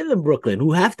people who live in Brooklyn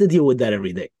who have to deal with that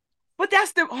every day? But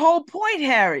that's the whole point,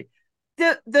 Harry.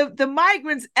 The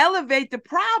migrants elevate the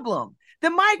problem. The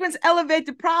migrants elevate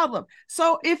the problem.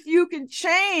 So if you can No,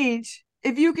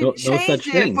 no change such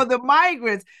it for thing. the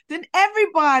migrants, then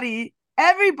everybody,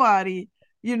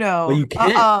 But you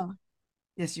can't.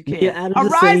 yes, you Mayor can.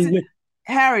 Adams is saying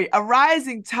A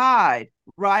rising tide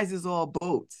rises all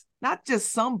boats, not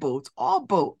just some boats, all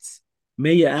boats.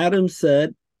 Mayor Adams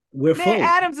said we're Mayor full.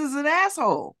 Adams is an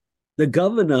asshole. The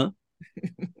Governor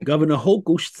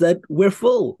Hochul, said we're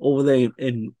full over there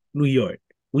in New York.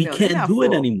 We No, they're can't not do it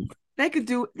full. anymore.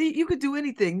 You could do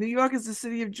anything. New York is the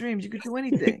city of dreams. You could do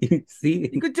anything. You You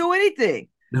see, could do anything.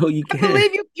 no, you I can't.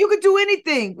 believe you could do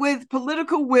anything with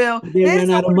political will. They They ran just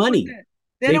don't out of want to put money. that.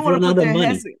 They don't They've want to run put out of their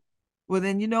heads money. in. Well,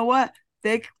 then you know what?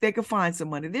 They could find some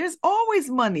money. There's always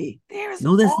money. There's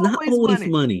No, there's not always always money.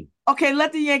 money. Okay,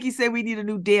 let the Yankees say we need a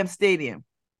new damn stadium.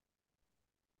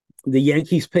 The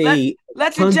Yankees Let pay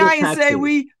let the tons of Giants say taxes.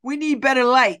 we need better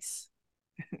lights.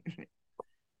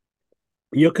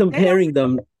 You're They don't. comparing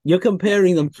them. You're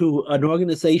comparing them to an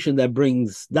organization that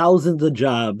brings thousands of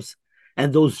jobs,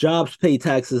 and those jobs pay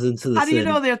taxes into the How do you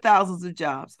know city. there are thousands of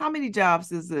jobs? How many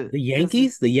jobs is it? The Does it?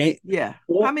 Yankees, Yeah.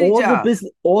 How many all the jobs?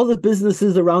 business, all the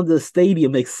businesses around the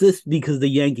stadium exist because the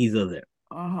Yankees are there.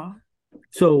 Uh huh.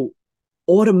 So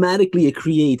automatically, it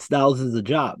creates thousands of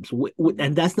jobs,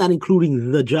 and that's not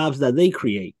including the jobs that they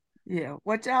create. Yeah.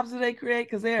 What jobs do they create?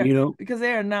 You know, Because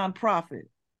they're a nonprofit.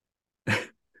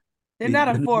 They're the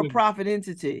not a the, for-profit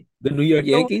entity. the New York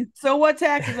So Yankees, so what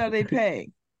taxes are they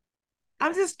paying?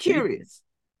 I'm just they curious.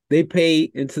 they pay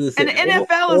into the And the city.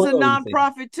 NFL is All a organizations.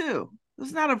 nonprofit too.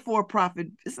 It's not a for-profit.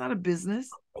 It's not a business.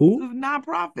 It's Who? a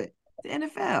nonprofit. The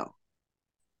NFL.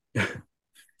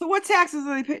 So what taxes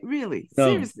are they paying? Really?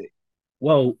 No. Seriously?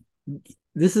 Well,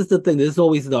 this is the thing. This is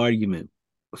always the argument.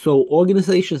 So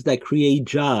organizations that create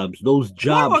jobs, those What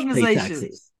jobs pay organizations?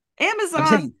 taxes. I'm Amazon.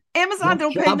 saying Amazon those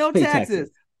don't pay jobs no pay taxes.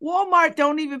 taxes. Walmart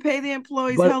don't even pay the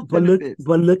employees But health but look benefits.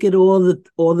 but look at all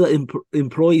the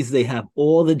employees they have,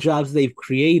 all the jobs they've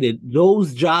created.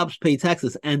 Those jobs pay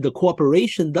taxes, and the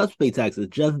corporation does pay taxes.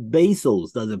 Jeff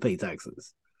Bezos doesn't pay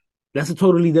taxes. That's a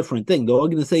totally different thing. The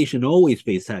organization always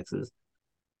pays taxes.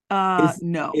 Is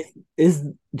No. is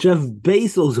Jeff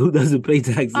Bezos who doesn't pay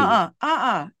taxes?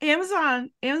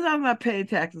 Amazon's not paying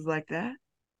taxes like that.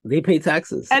 They pay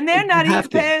taxes. And they're You not even have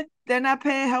to.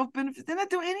 paying health benefits. They're not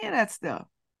doing any of that stuff.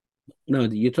 No,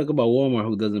 you talk about Walmart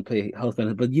who doesn't pay health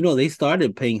benefits, but they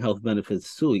started paying health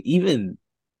benefits too. Even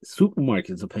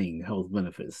supermarkets are paying health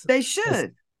benefits. They That's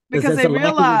should, because because there's they a lack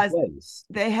of realize employees.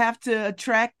 they have to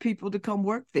attract people to come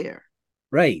work there.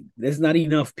 Right. There's not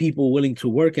enough people willing to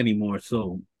work anymore,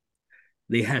 so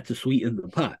they had to sweeten the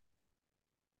pot.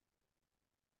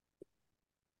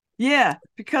 Yeah,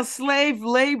 because slave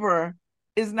labor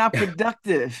is not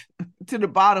productive to the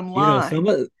bottom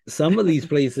line. Some of these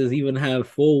places even have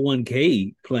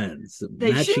 401k plans,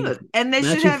 They matching should. And they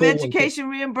should matching have 401k. education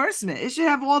reimbursement. It should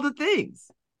have all the things.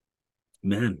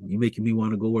 Man, you're making me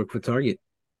want to go work for Target.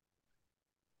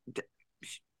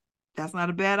 That's not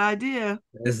a bad idea.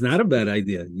 It's not a bad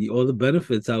idea. All the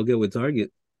benefits I'll get with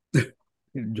Target. But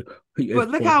If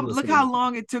look how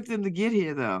long it took them to get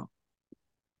here though.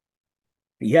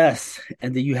 Yes,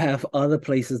 and then you have other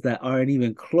places that aren't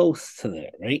even close to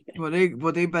there, right? Well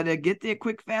they better get there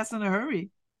quick, fast, in a hurry.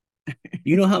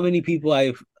 You know how many people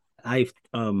I've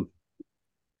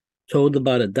told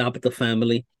about adopt a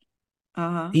family?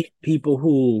 Uh-huh. People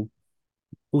who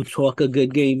talk a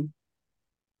good game,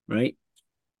 right?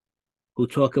 Who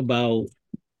talk about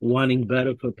wanting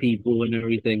better for people and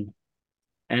everything.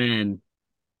 And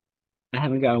I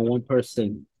haven't gotten one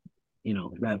person,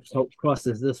 that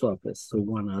crosses this office who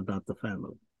want to adopt a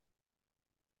family.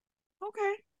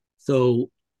 Okay. So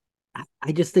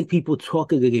I just think people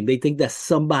talk a good game. They think that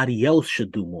somebody else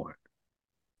should do more.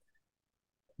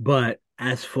 But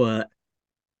as for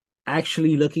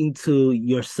actually looking to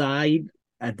your side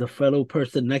at the fellow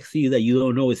person next to you that you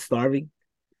don't know is starving,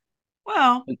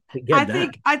 Well, forget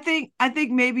that. I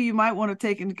think maybe you might want to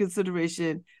take into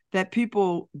consideration that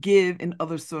people give in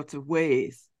other sorts of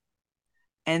ways,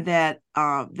 and that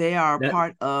they are That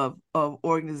part of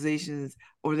organizations,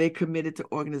 or they committed to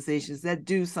organizations that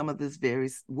do some of this very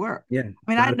work. Yeah,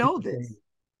 I mean, a I lot of know people say this.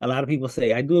 a lot of people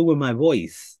say I do it with my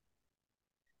voice.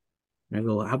 And I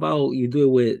go, how about you do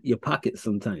it with your pocket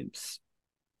sometimes?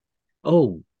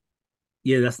 Oh,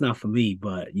 yeah, that's not for me,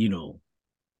 but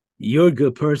you're a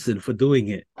good person for doing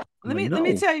it. I'm like, Let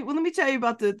me no, tell you. Well, let me tell you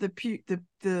about the Pew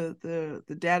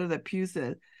the data that Pew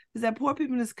said is that poor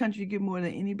people in this country give more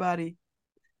than anybody,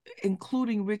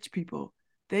 including rich people.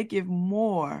 They give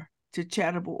more to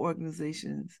charitable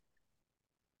organizations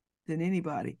than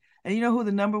anybody. And you know who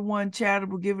the number one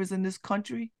charitable givers in this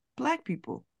country? Black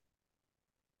people.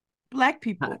 Black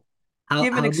people how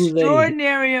give an how do they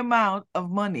extraordinary amount of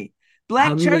money.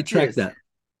 how Black do they track churches. that?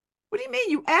 What do you mean?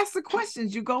 You ask the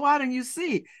questions. You go out and you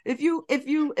see. If you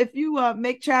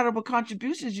make charitable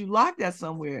contributions, you log that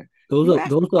somewhere. Those You are ask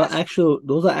the those are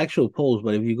question. actual polls,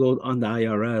 but if you go on the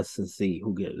IRS and see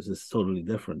who gives, it's totally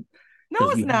different No,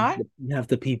 because it's not. you have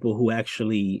the people who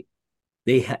actually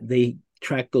they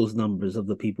track those numbers of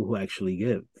the people who actually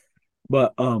give.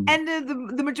 But And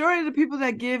the majority of the people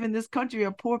that give in this country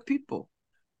are poor people.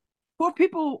 Poor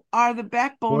people are the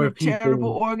backbone poor of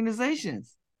charitable people,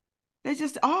 organizations. They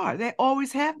just are. They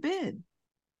always have been.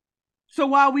 So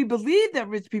while we believe that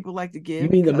rich people like to you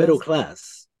give mean the middle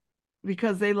class,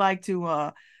 because they like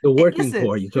to the working listen,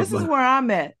 poor? You talk this is about where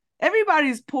I'm at.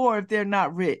 Everybody's poor if they're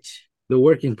not rich. The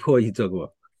working poor you talk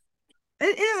about.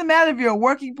 It doesn't matter if you're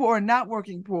working poor or not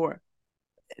working poor.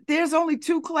 There's only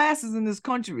two classes in this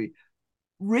country: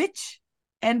 rich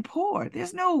and poor.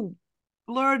 There's no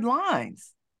blurred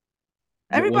lines.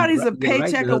 Everybody's a You're right.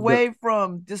 paycheck away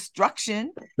from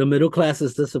destruction. The middle class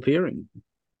is disappearing.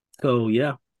 So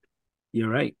yeah, you're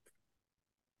right.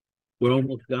 We're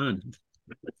almost gone.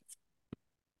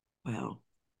 Well,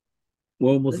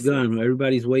 We're almost listen. gone.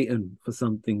 Everybody's waiting for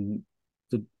something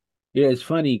to. Yeah, it's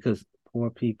funny because poor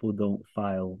people don't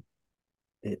file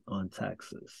it on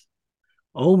taxes.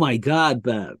 Oh my God,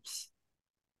 Babs.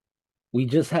 We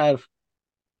just have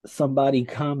somebody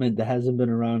comment that hasn't been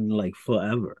around in like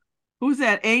forever. Who's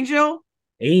that? Angel?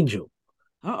 Angel.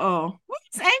 Uh-oh.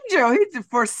 What's Angel? He's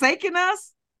forsaken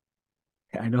us?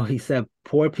 I know he said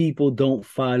poor people don't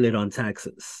file it on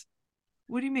taxes.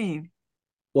 What do you mean?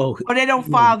 Well, Or they don't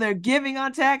you know, file their giving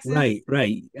on taxes? right,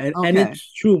 right. And Okay.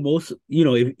 it's true. Most,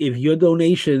 if your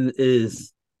donation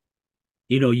is,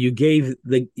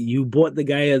 you bought the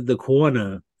guy at the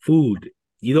corner food,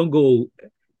 you don't go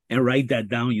and write that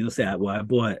down. You don't say, well, I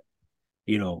bought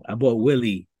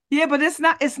Willie. Yeah, but it's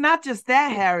not just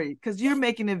that, Harry, because you're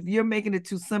making it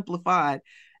too simplified,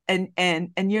 and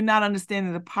you're not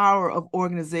understanding the power of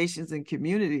organizations and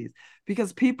communities,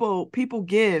 because people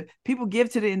give to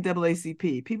the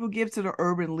NAACP, people give to the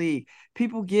Urban League,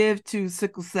 people give to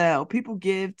sickle cell, people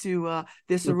give to their Yeah,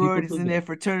 people sororities and their forget.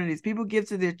 fraternities, people give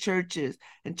to their churches,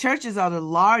 and churches are the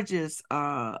largest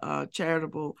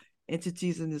charitable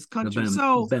entities in this The country.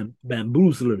 So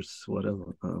bamboozlers,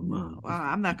 whatever.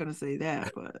 I'm not going to say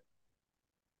that, but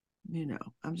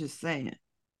I'm just saying.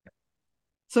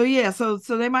 So yeah, so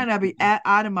they might not be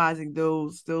itemizing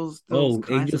those Oh,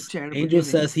 kinds of charitable Angel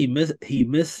giving. says he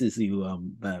misses you,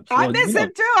 Babs. I miss him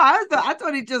too. I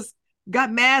thought he just got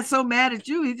so mad at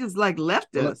you. He just like left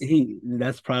Well, us.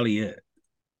 that's probably it.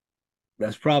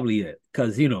 That's probably it.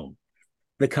 Because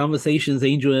the conversations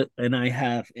Angel and I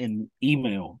have in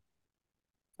email,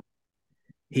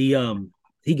 he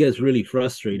he gets really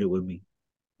frustrated with me,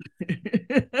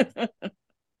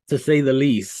 to say the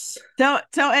least. Tell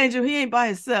Angel he ain't by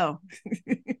himself.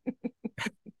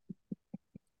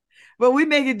 But we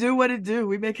make it do what it do.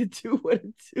 We make it do what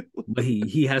it do. But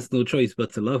he has no choice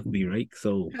but to love me, right?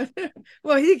 So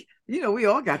Well, we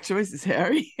all got choices,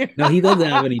 Harry. no, he doesn't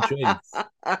have any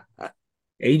choice.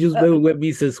 Angel's been with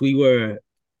me since we were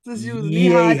Since you was knee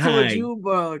high yay to a high. June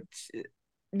bug,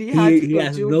 knee high He to a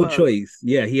has June no bug. choice.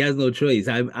 Yeah, he has no choice.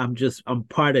 I'm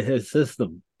part of his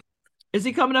system. Is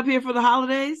he coming up here for the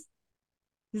holidays?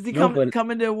 Is he No, coming but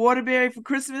coming to Waterbury for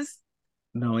Christmas?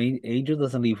 no, Angel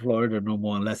doesn't leave Florida no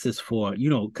more unless it's for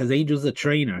because Angel's a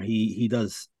trainer. He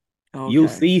does.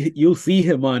 Okay. You'll see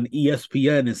him on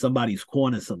ESPN in somebody's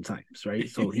corner sometimes, right?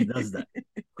 So he does that.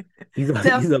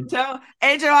 tell He's a tell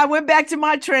Angel I went back to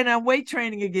my training. I'm weight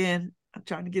training again. I'm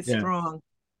trying to get yeah. strong.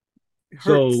 It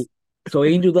So hurts.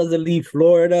 Angel doesn't leave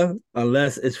Florida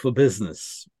unless it's for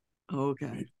business.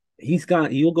 Okay.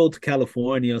 He'll go to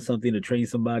California or something to train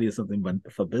somebody or something, but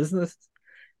for business,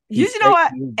 You know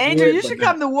what, he'll do Angel? it, You but should not.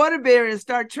 come to Waterbury and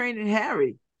start training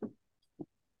Harry.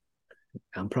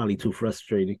 I'm probably too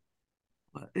frustrating.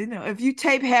 If you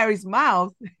tape Harry's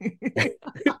mouth,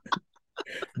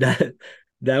 That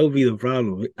that would be the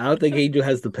problem. I don't think Angel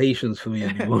has the patience for me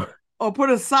anymore. or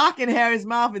put a sock in Harry's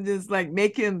mouth and just like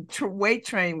make him weight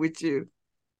train with you.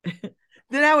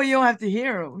 Then that way you don't have to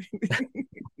hear him.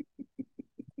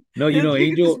 No, You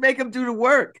can just make him do the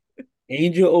work.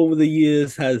 Angel over the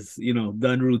years has,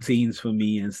 done routines for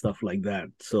me and stuff like that.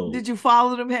 So Did you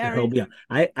follow them, to help Harry? me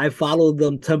out. I followed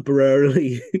them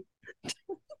temporarily.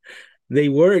 They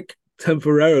work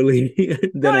temporarily, then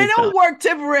No, I they stop. don't work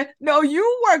temporary. No,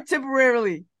 you work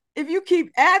temporarily. If you keep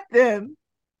at them,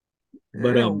 they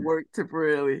But don't work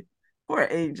temporarily. Poor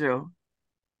Angel.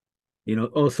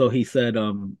 also he said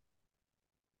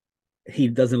he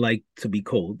doesn't like to be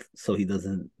cold, so he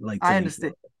doesn't like to I leave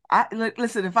understand. Florida.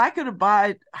 Listen. If I could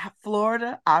abide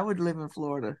Florida, I would live in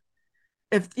Florida.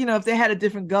 If they had a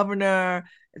different governor,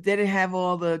 if they didn't have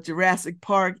all the Jurassic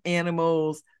Park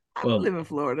animals, I would Well, live in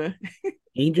Florida.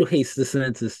 Angel hates the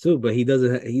census too, but he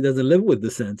doesn't live with the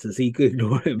census. He could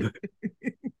ignore him.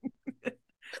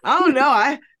 I don't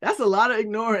know. That's a lot of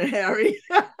ignoring, Harry.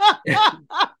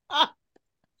 I'd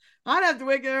have to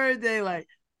wake up every day like,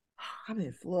 I'm in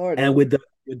And Florida. with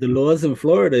the laws in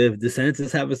Florida, if the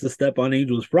census happens to step on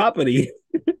Angel's property,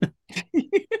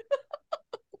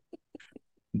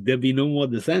 there'd be no more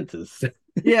DeSantis.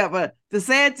 Yeah, but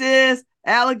DeSantis,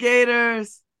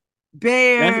 alligators, That's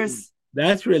bears.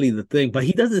 that's really the thing. But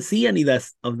he doesn't see any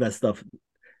of that stuff.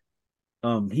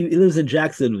 He lives in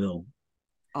Jacksonville.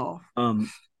 Oh,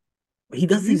 He have you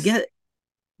doesn't get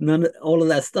none of all of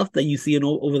that stuff that you see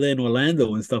over there in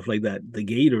Orlando and stuff like that. The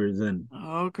Gators and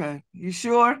Okay. You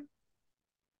sure?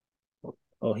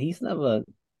 oh, he's never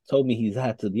told me he's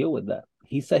had to deal with that.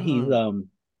 He said Uh,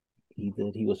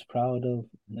 he was proud of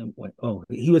him. Oh,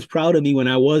 he was proud of me when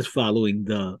I was following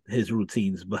the his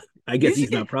routines, but I guess you he's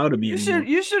should not proud of me anymore.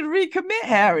 you should recommit,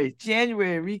 Harry.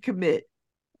 January, recommit.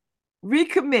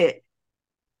 Recommit.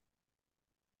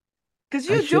 Because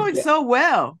I you're should doing get so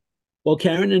well. well,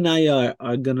 Karen and I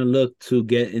are gonna look to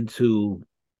get into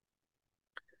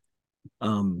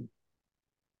um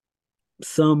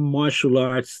some martial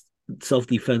arts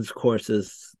self-defense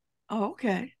courses, Oh,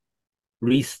 okay.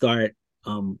 restart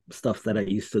stuff that I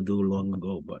used to do long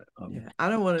ago. But Yeah. I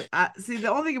don't want to I see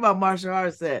the only thing about martial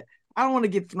arts that I don't want to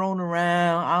get thrown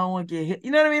around. I don't want to get hit.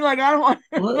 You know what I mean? Like I don't want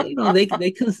well,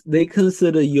 they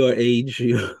consider your age.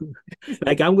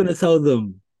 Like I'm gonna tell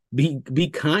them be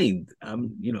kind.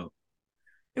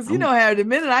 because you I'm know, Harry, the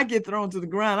minute I get thrown to the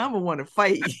ground, I'm gonna want to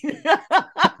fight.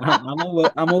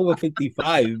 I'm over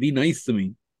 55. Be nice to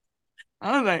me.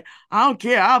 I was like, I don't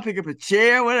care. I'll pick up a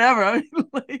chair, whatever. I mean,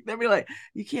 like, they'll be like,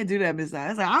 you can't do that, Miss I. I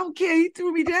was like, I don't care. He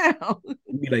threw me down.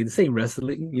 Be like, this ain't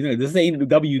wrestling. This ain't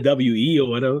WWE or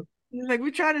whatever. He's like,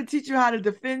 we're trying to teach you how to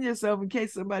defend yourself in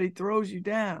case somebody throws you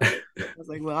down. I was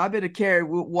like, well, I better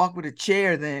walk with a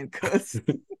chair then, because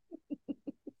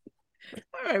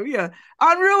all right, we got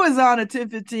Unreal is on at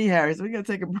 10:15, Harry. So we gotta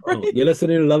take a Oh, break. you're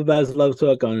listening to LoveBabz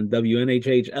LoveTalk on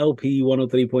WNHH LP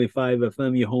 103.5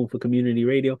 FM, your home for community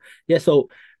radio. Yeah, so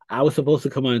I was supposed to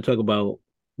come on and talk about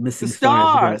The missing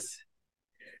stars,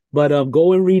 but stars.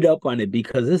 go and read up on it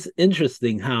because it's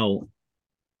interesting how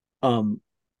um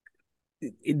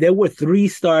there were three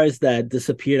stars that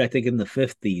disappeared, I think, in the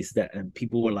 50s that and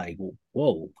people were like,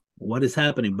 whoa, what is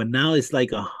happening? But now it's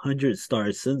like 100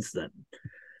 stars since then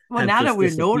Well, have now that just we're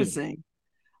disappeared. noticing.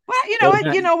 Well, you know Well, what?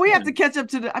 not, You know, we have yeah. to catch up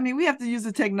to the. I mean, we have to use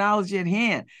the technology at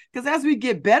hand because as we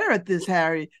get better at this,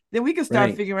 Harry, then we can start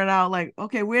Right. figuring out, like,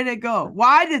 okay, where they go?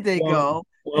 Why did they go?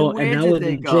 And And where now did with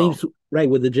they the go?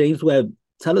 James Webb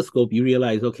telescope, you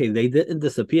realize, okay, they didn't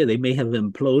disappear. They may have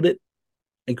imploded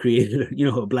and created,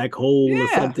 a black hole or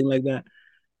Yeah, something like that.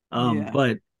 yeah,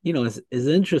 But it's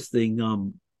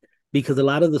interesting, because a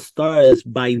lot of the stars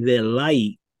by their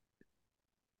light,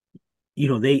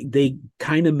 they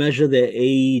kind of measure their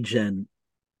age and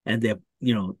their,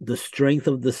 the strength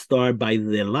of the star by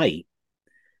their light.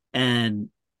 And,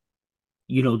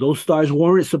 those stars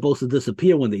weren't supposed to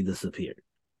disappear when they disappeared.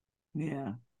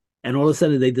 yeah, And all of a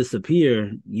sudden they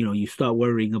disappear, you start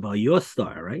worrying about your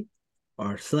star, right?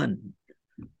 Our sun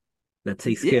that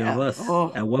takes care of yeah. us.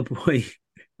 Oh, At what point?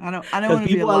 I don't Because want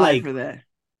to be alive for that.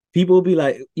 people will be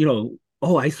like,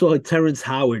 oh, I saw Terrence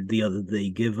Howard the other day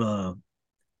give a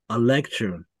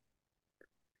lecture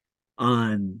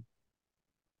on,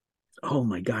 oh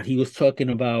my God, he was talking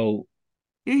about,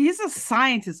 He's a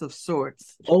scientist of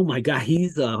sorts. oh my God,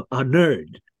 he's a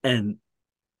nerd. And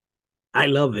I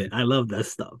love it. I love that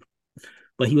stuff.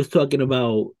 But he was talking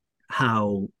about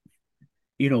how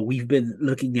we've been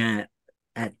looking at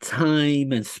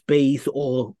time and space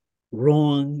all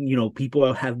wrong.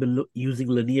 People have been using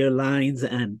linear lines,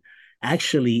 and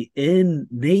actually in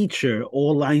nature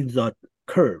all lines are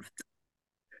curved.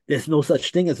 There's no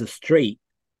such thing as a straight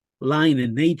line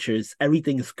in nature.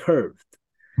 Everything is curved.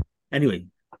 Anyway,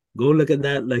 go look at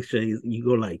that lecture. You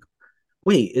go like,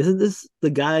 wait, isn't this the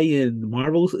guy in the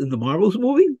Marvels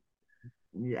movie?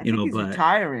 Yeah, I think he's But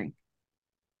retiring.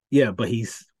 yeah, but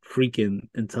he's freaking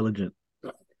intelligent.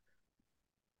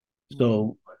 Mm.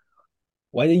 So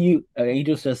why do you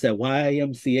Angel just said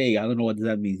YMCA? I don't know what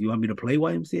that means. You want me to play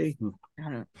YMCA? I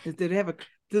don't know. Did they have a?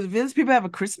 Do the Village People have a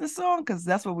Christmas song? Because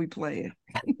that's what we play.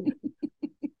 Did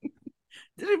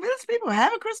the Village People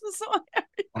have a Christmas song?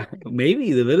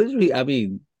 Maybe the village. I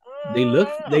mean, they I look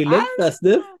don't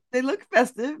festive. know. They look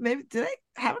festive. Maybe do they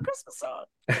have a Christmas song?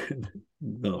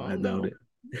 No, I I don't doubt know. it.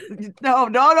 No,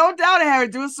 no, don't doubt it, Harry.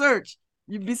 Do a search.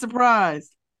 You'd be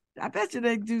surprised. I bet you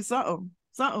they do something.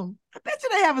 Something. I bet you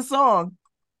they have a song.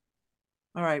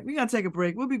 All right, we're gonna take a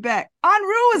break. We'll be back.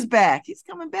 Enru is back. He's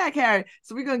coming back, Harry.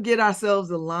 So we're gonna get ourselves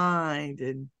aligned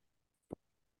and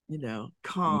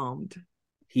calmed.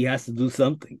 He has to do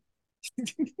something.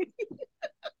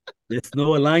 There's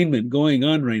no alignment going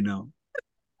on right now.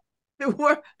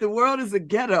 The world is a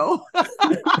ghetto.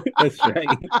 That's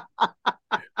right.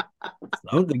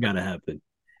 Something gotta happen.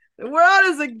 The world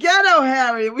is a ghetto,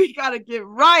 Harry. We gotta get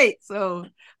right. So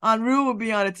Enru will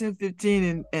be on at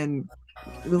 10:15 and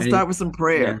we'll And start with some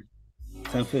yeah, prayer.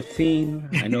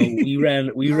 10:15. I know we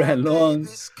ran long,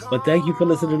 but thank you for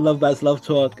listening to LoveBabz Love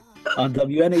Talk on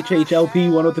WNHHLP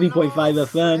 103.5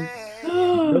 FM.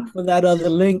 Look for that other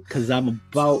link because I'm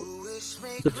about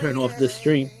to turn off this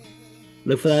stream.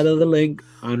 Look for that other link.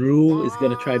 Anru is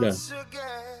gonna try to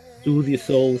soothe your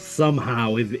soul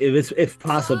somehow, if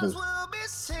possible.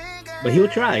 But he'll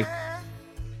try.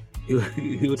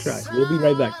 He'll try. We'll be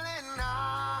right back.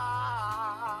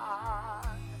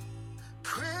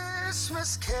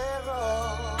 Christmas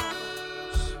carols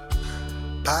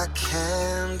by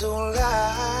candlelight.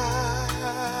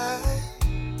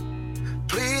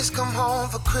 Please come home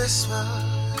for Christmas.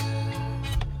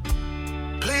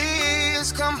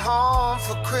 Please come home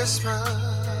for Christmas.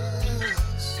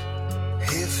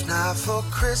 If not for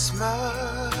Christmas,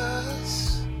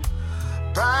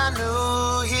 by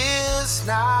New Year's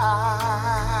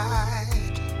night,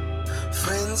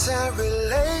 friends and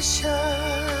relations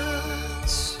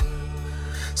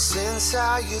send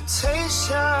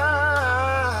salutations.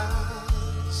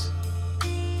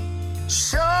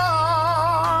 Sure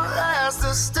as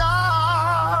the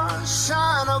stars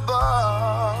shine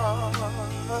above,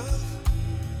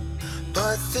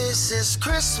 but this is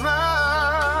Christmas,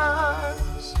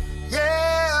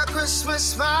 yeah,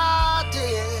 Christmas, my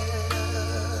dear,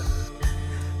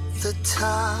 the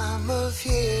time of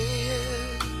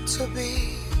year to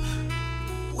be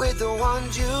with the one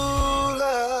you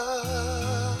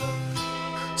love.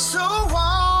 So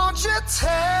won't you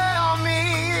tell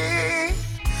me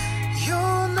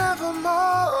you'll never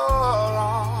more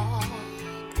on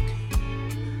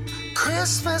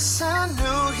Christmas and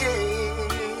New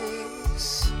Year's,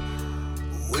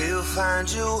 we'll find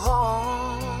you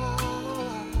home.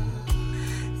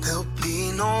 There'll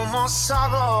be no more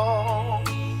sorrow,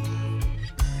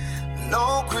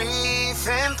 no grief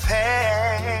and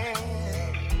pain,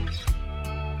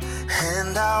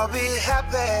 and I'll be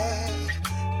happy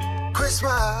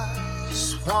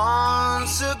Christmas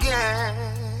once again.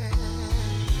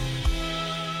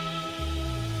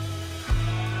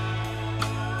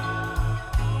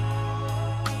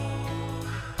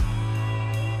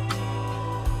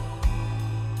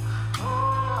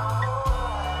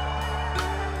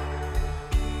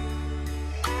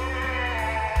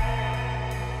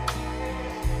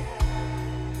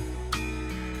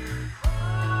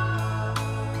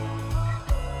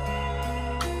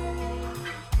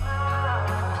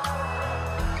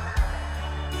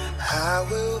 I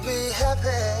will be happy.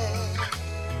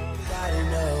 Everybody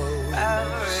knows.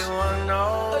 Everyone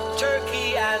knows. A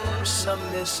turkey and some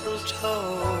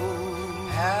mistletoe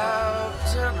help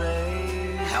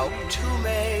to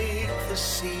make the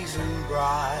season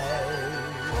bright.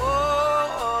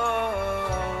 Oh,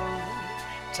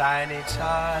 tiny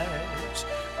tots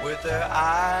with their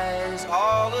eyes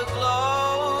all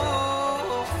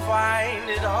aglow find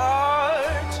it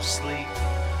hard to sleep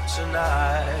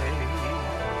tonight.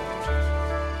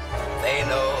 They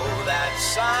know that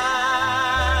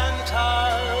Santa's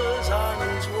on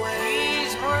his way.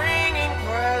 He's bringing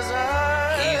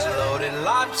presents. He's loaded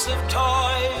lots of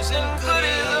toys and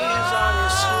goodies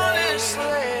on his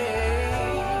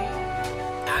sleigh.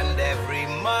 And every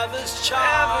mother's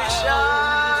child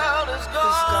is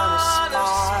gonna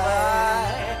spy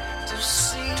to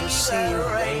see a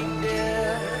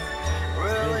reindeer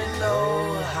really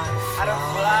know how to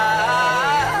fly.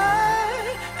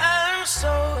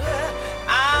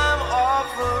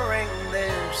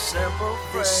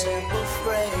 Simple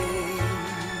phrase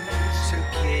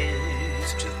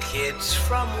to kids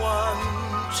from 1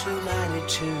 to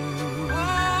 92.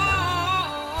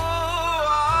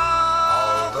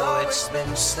 Although it's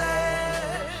been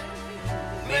said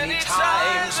many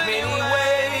times, many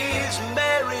ways,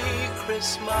 Merry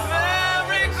Christmas,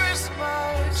 Merry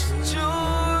Christmas to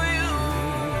you.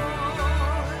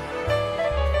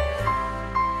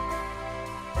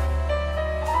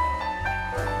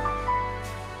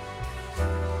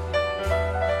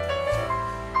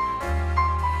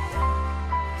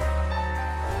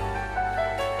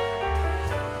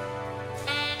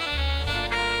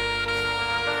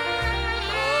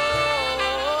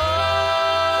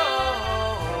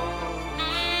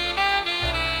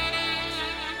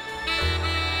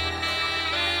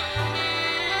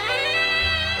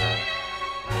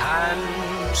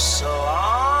 And so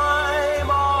I'm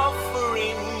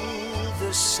offering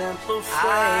this simple phrase.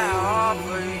 I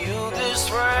offer you this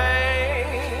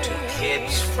phrase to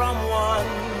kids from 1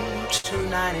 to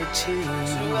 92.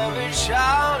 To every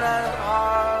child at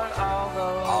heart,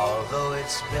 although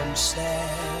it's been said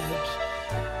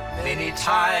many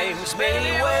times,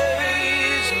 many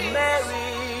ways,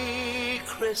 Merry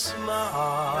Christmas,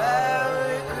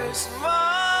 Merry Christmas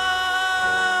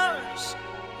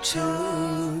to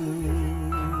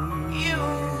you.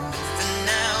 And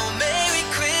now, Merry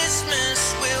Christmas,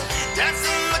 we'll dance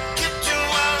in the kitchen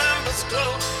while embers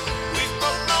glow.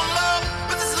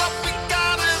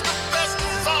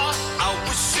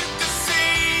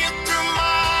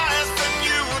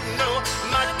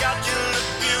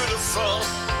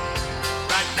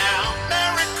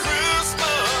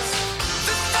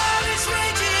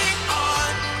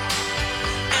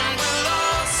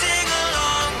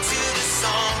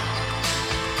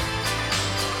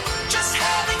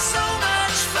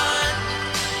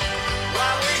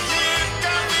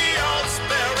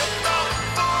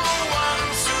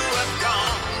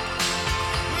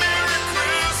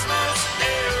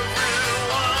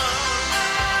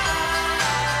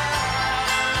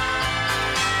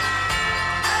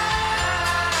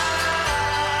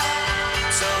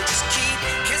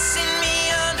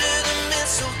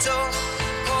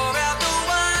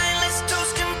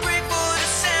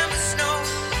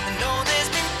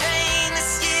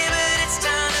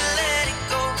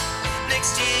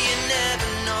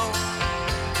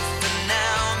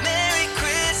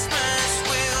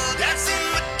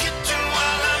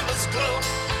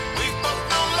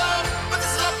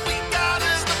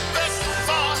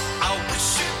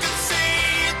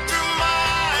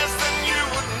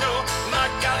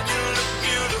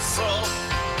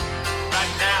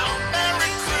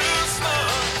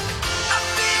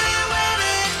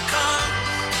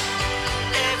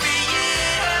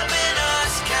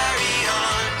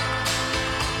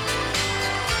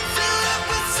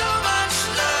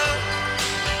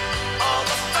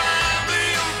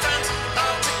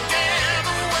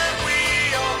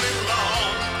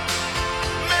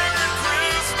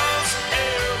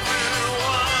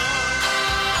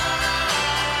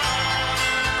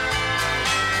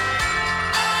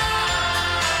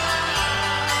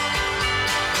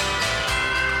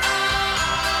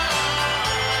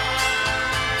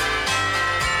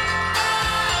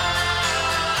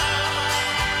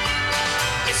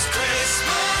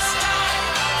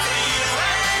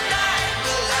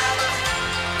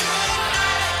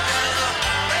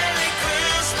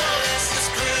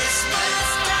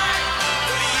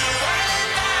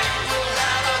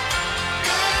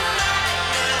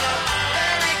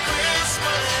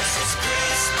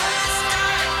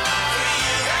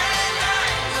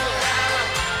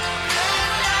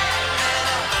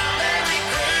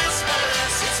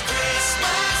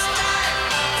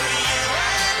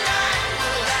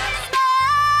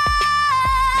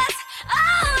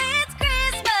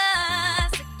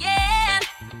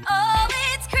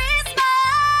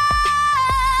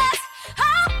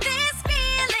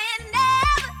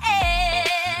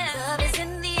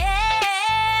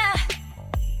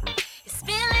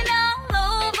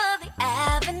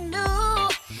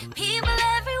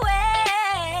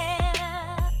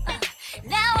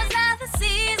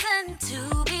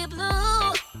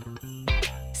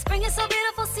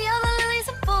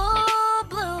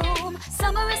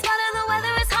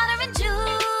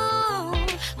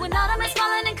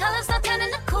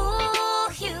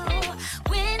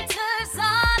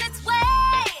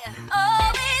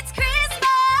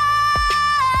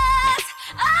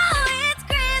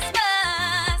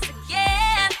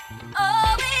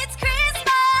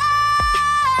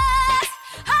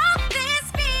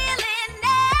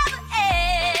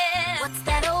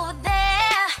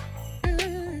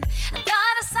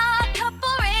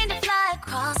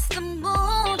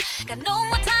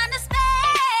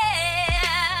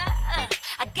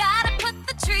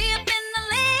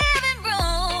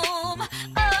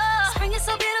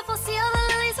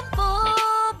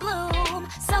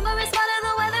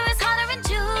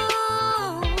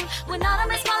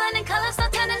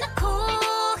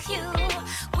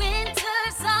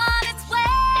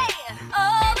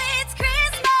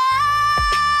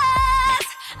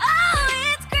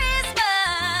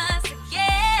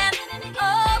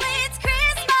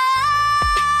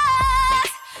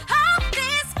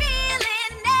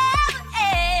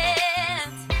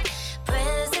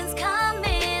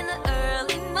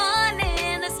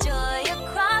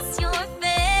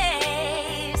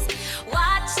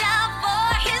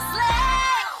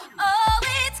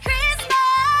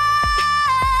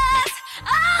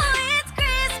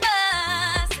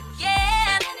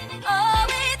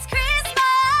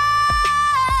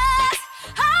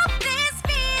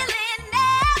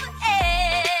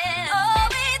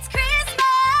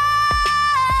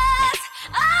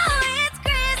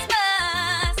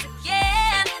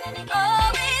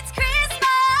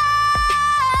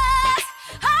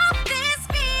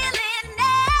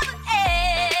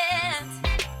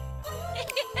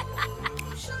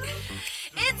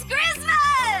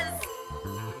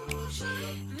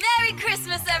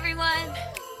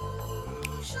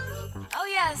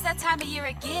 it's that time of year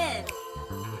again.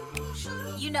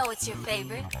 You know it's your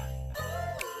favorite.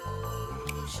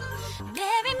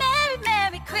 Merry, Merry,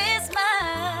 Merry Christmas.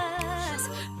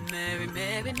 Merry,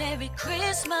 Merry, Merry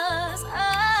Christmas.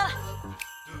 Oh.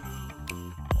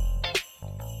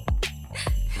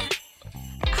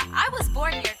 I was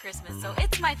born near Christmas, so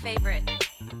it's my favorite.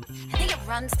 I think it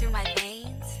runs through my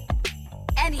veins.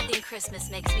 Anything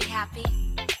Christmas makes me happy.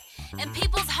 And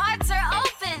people's hearts are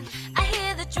open. I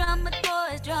hear the drummer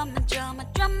boys drumming, drumming,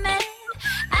 drumming.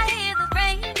 I hear the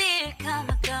reindeer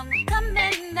coming, coming,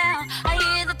 coming down. I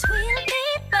hear the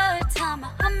Tweedledee birds humming.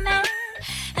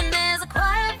 And there's a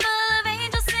choir full of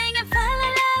angels singing fa la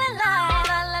la la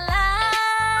la la la la.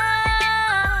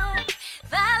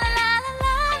 Fa la la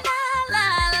la la la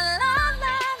la la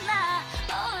la la.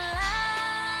 Oh la.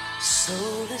 So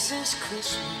this is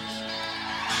Christmas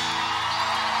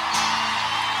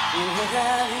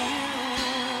without you,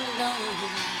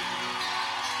 darling.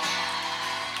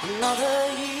 Another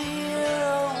year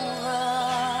over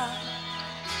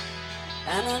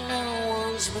and a new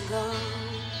one's begun.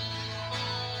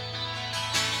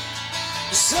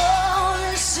 So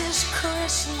this is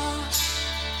Christmas.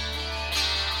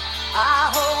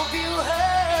 I hope you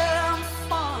have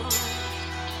fun.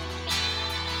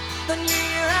 The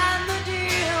near and the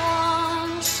dear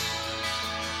ones,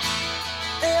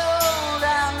 the old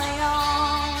and the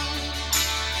young.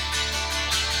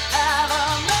 Have a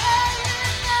merry,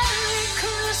 merry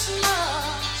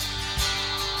Christmas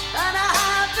and a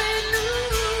happy new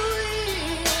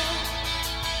year.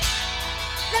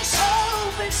 Let's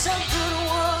hope it's a good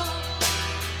one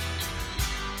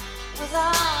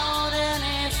without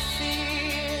any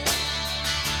fear.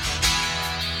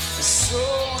 So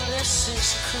this is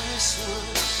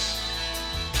Christmas,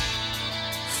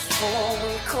 for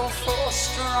weak or for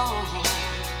strong,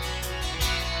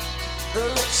 the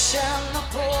rich and the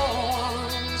poor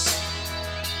ones.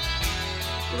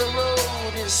 The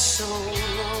road is so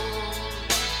long.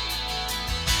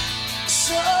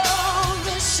 So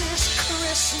this is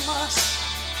Christmas,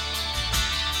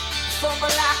 for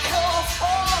black or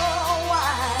for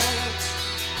white,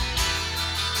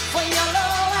 for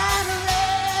yellow and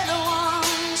red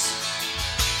ones.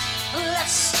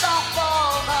 Let's stop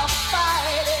all the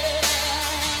fighting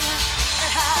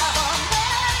and have a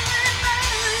merry,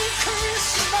 merry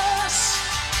Christmas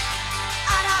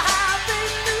and a happy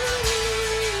new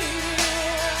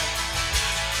year.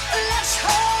 Let's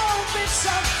hope it's a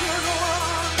good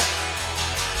one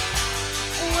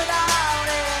without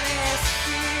any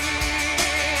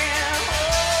fear.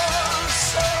 Oh,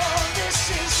 so this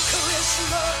is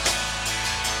Christmas.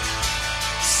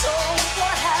 So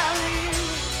what have you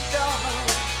done?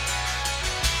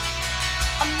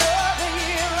 Another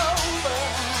year over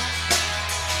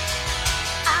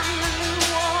and the new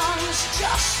one's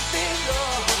just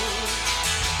begun.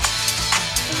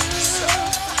 So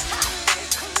happy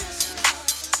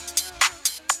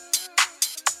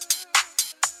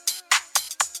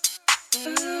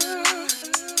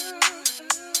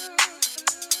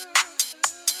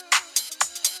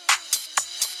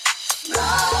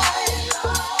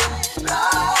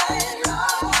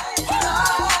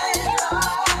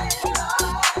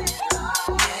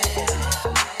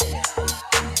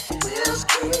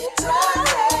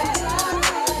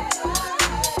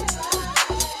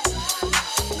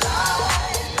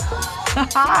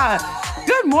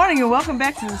Good morning and welcome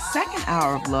back to the second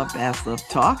hour of LoveBabz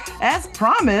LoveTalk. As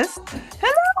promised,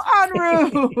 hello,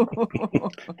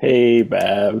 Anru. Hey,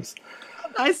 Babs.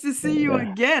 Nice to see you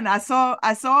again. I saw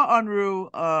Anru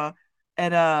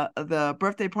at the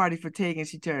birthday party for Tegan.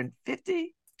 She turned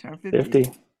 50. And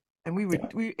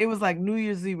it was like New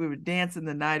Year's Eve. We were dancing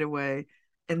the night away.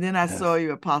 And then I saw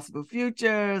you at Possible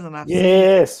Futures, and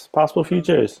Possible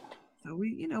Futures. So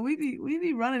we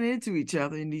be running into each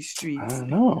other in these streets.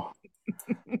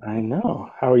 I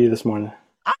know. How are you this morning?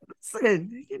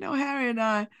 Listen, Harry and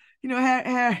I,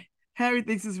 Harry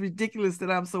thinks it's ridiculous that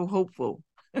I'm so hopeful.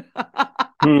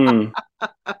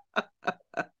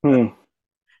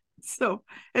 So,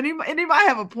 and he might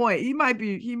have a point. He might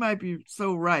be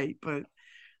so right, but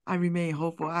I remain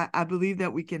hopeful. I believe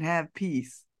that we can have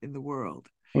peace in the world.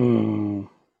 So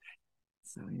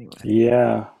anyway.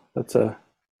 Yeah,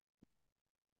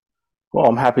 well,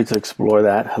 I'm happy to explore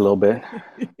that a little bit.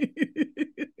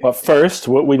 But first,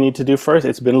 what we need to do first,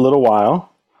 it's been a little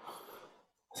while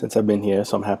since I've been here,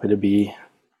 so I'm happy to be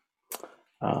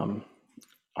on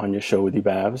your show with you,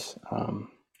 Babs.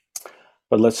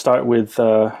 But let's start with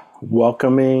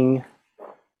welcoming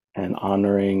and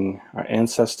honoring our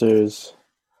ancestors,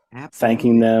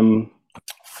 thanking them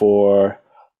for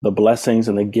the blessings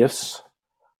and the gifts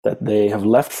that they have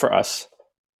left for us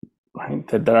right?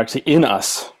 That are actually in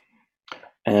us,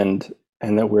 and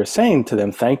that we're saying to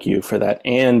them, thank you for that.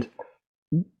 And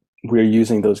we're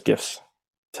using those gifts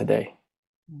today,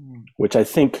 which I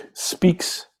think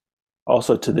speaks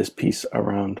also to this piece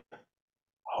around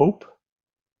hope,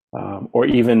 or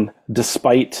even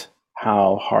despite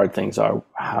how hard things are,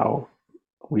 how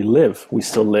we live, we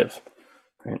still live,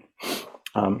 right?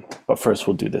 But first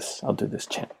we'll do this. I'll do this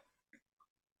chant.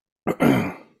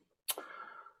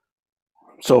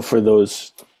 So for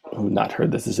those who have not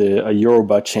heard, this is a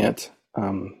Yoruba chant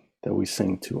that we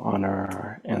sing to honor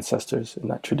our ancestors in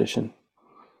that tradition.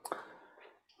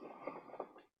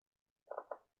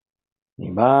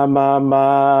 Ìbà màmá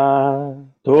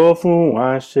tó fún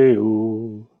wa ṣe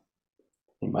o,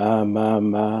 ìbà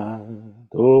màmá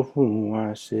tó fún wa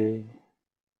ṣe,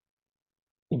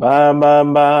 ìbà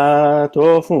màmá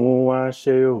tó fún wa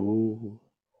ṣe o,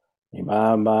 ìbà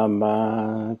màmá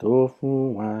tó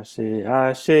fún wa ṣe,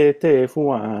 àṣetẹ̀ fún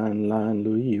wa ńlá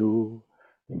lóyè o,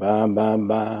 ìbà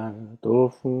màmá tó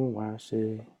fún wa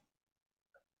ṣe,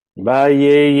 ìbà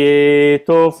yèyé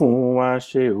tó fún wa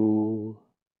ṣe o.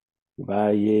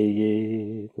 Ìbà yèyé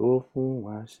tó fún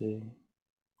wa ṣe,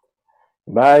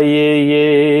 ìbà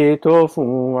yèyé tó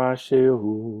fún wa ṣe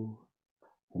o,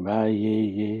 ìbà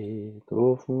yèyé tó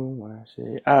fún wa ṣe,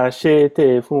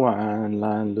 àṣetẹ̀ fún wa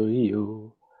ńlá lóyè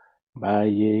o, ìbà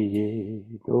yèyé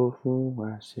tó fún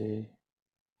wa ṣe,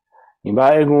 ìbà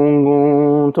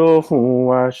egúngún tó fún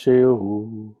wa ṣe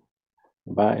o,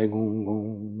 ìbà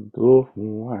egúngún tó fún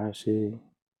wa ṣe.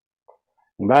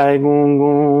 Ìbà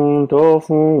egúngún tó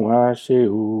fún wa ṣe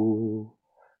o,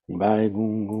 ìbà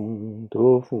egúngún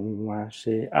tó fún wa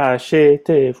ṣe,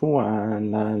 àṣetẹ̀ fún wa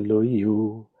ńlá lóyè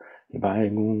o, ìbà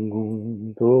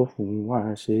egúngún tó fún wa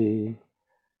ṣe,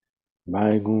 ìbà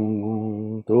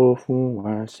egúngún tó fún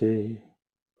wa ṣe,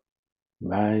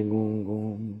 ìbà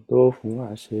egúngún tó fún wa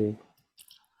ṣe.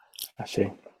 Ashe.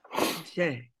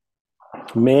 Ashe.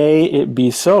 May it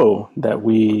be so that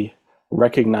we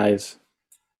recognize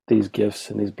these gifts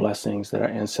and these blessings that our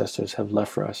ancestors have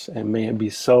left for us. And may it be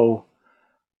so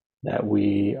that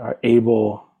we are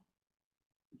able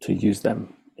to use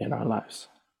them in our lives.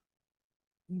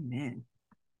 Amen.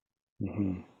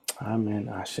 Amen.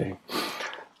 Ashe.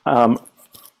 Yeah,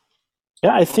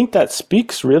 I think that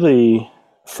speaks really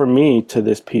for me to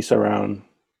this piece around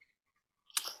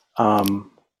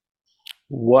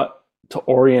what to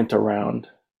orient around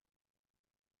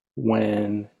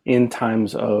when in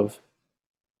times of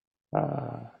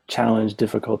challenge,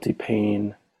 difficulty,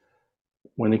 pain,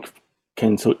 when it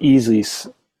can so easily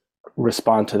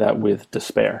respond to that with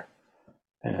despair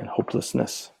and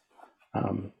hopelessness.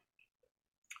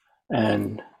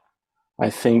 And I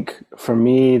think for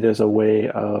me, there's a way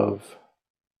of,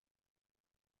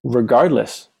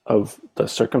 regardless of the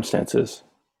circumstances,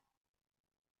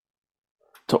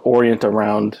 to orient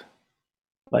around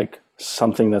like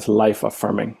something that's life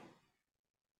affirming.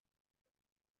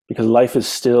 Because life is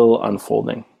still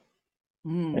unfolding.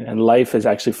 And life is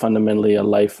actually fundamentally a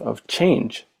life of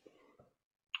change,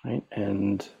 right?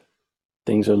 And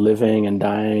things are living and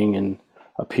dying and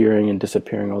appearing and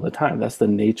disappearing all the time. That's the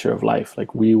nature of life. Like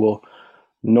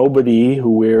nobody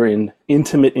who we're in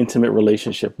intimate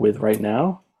relationship with right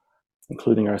now,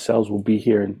 including ourselves, will be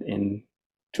here in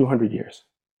 200 years,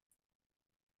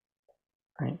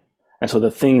 right? And so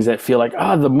the things that feel like,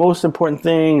 the most important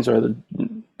things, or the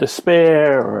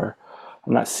despair, or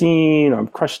I'm not seen, or I'm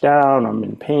crushed down, or I'm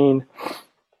in pain,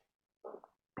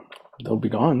 they'll be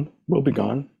gone. We'll be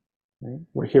gone. Right?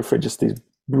 We're here for just these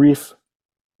brief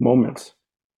moments.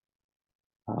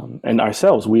 And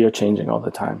ourselves, we are changing all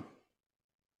the time.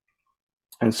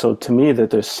 And so to me, that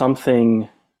there's something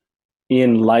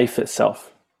in life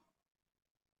itself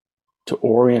to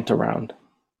orient around,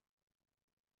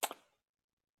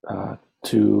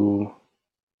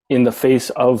 in the face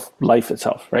of life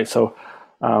itself, right? So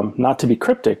not to be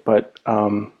cryptic, but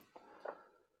I've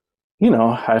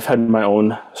had my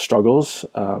own struggles,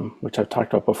 which I've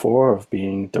talked about before, of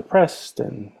being depressed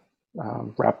and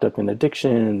wrapped up in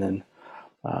addiction and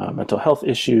mental health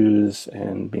issues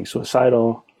and being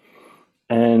suicidal,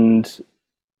 and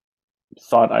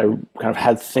thought I kind of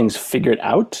had things figured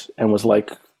out and was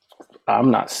like,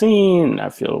 I'm not seen, I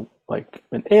feel like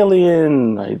an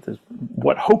alien, right?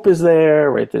 What hope is there,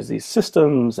 right? There's these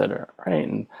systems that are, right,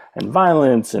 and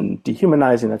violence and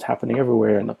dehumanizing that's happening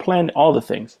everywhere, and the planet, all the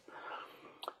things.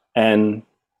 And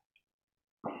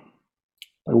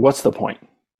what's the point?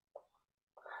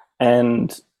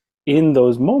 And in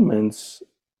those moments,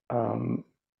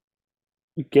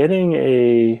 getting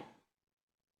a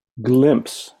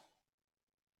glimpse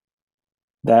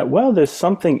that, well, there's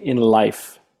something in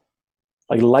life,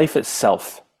 like life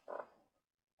itself,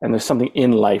 And there's something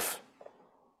in life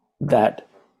that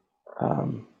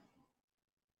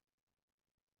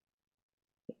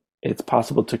it's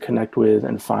possible to connect with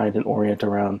and find and orient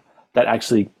around, that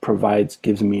actually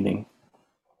gives meaning.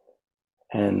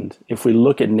 And if we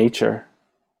look at nature,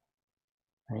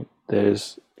 right,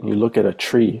 you look at a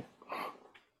tree,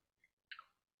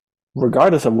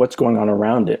 regardless of what's going on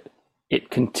around it, it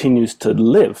continues to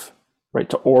live, right,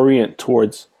 to orient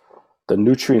towards the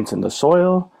nutrients in the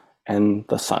soil and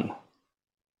the sun.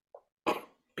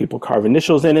 People carve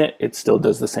initials in it, it still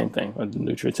does the same thing. The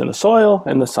nutrients in the soil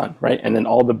and the sun, right? And then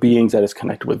all the beings that it's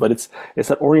connected with. But it's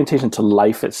that orientation to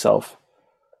life itself.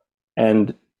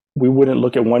 And we wouldn't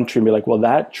look at one tree and be like, well,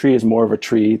 that tree is more of a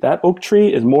tree. That oak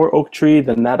tree is more oak tree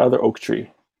than that other oak tree.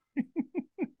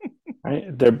 Right?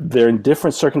 They're in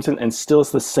different circumstances, and still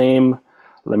it's the same.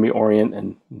 Let me orient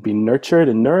and be nurtured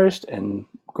and nourished and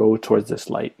go towards this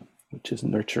light, which is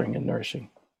nurturing and nourishing.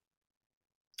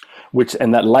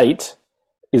 And that light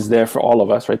is there for all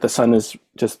of us, right? The sun is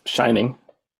just shines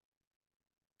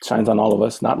on all of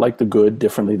us, not like the good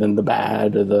differently than the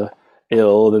bad, or the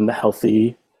ill than the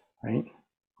healthy, right?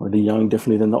 Or the young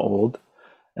differently than the old.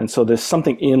 And so there's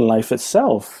something in life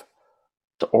itself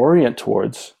to orient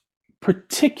towards,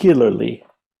 particularly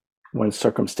when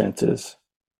circumstances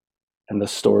and the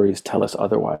stories tell us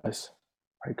otherwise,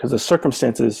 right? Because the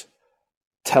circumstances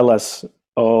tell us,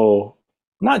 oh,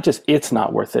 not just it's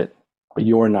not worth it, but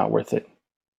you're not worth it.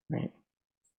 Right?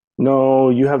 No,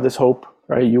 you have this hope,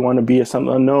 right? You want to be a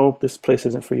something. Oh, no, this place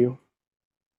isn't for you.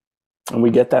 And we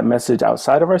get that message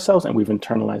outside of ourselves, and we've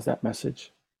internalized that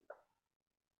message.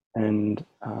 And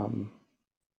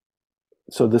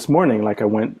so this morning, like I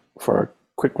went for a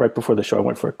quick, right before the show, I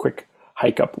went for a quick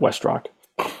hike up West Rock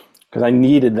because I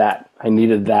needed that. I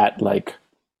needed that like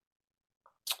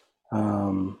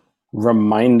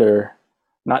reminder,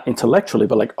 not intellectually,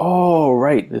 but like, oh,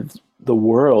 right, the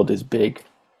world is big.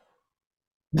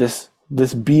 This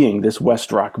being, this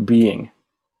West Rock being,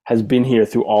 has been here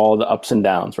through all the ups and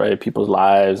downs, right? People's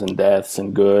lives and deaths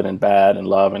and good and bad and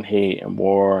love and hate and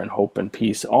war and hope and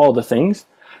peace, all the things,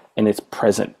 and it's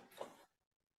present.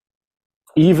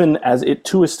 Even as it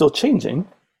too is still changing,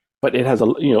 but it has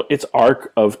its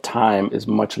arc of time is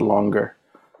much longer.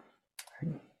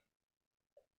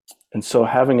 And so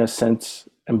having a sense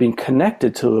and being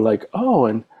connected to like, oh,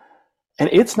 and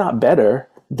it's not better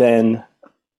than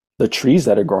the trees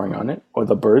that are growing on it or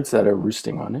the birds that are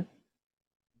roosting on it.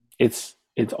 It's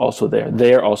also there.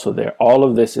 They're also there. All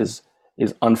of this is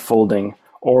unfolding,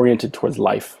 oriented towards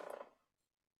life.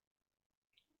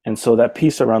 And so that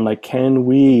piece around like, can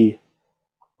we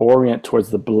orient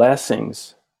towards the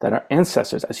blessings that our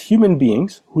ancestors as human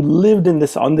beings who lived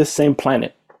on this same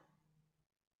planet,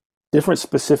 different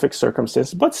specific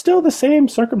circumstances, but still the same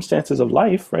circumstances of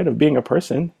life, right? Of being a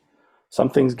person. Some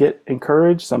things get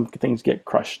encouraged, some things get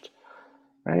crushed,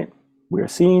 right? We are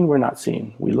seen, we're not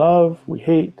seen. We love, we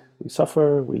hate, we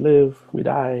suffer, we live, we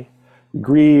die, we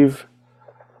grieve,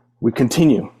 we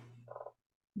continue.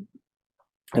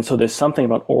 And so there's something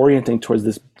about orienting towards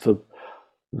this,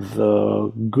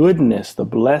 the goodness, the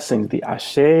blessings, the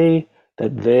ashe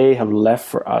that they have left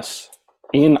for us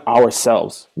in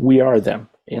ourselves. We are them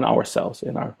in ourselves,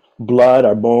 in our blood,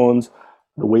 our bones,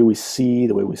 the way we see,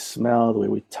 the way we smell, the way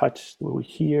we touch, the way we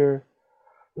hear,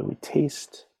 the way we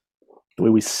taste, the way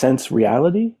we sense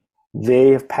reality. They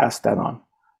have passed that on.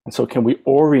 And so can we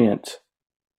orient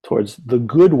towards the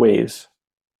good ways,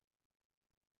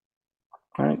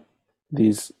 right?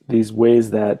 These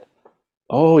ways that,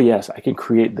 oh yes, I can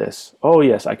create this. Oh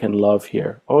yes, I can love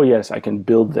here. Oh yes, I can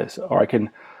build this, or I can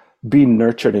be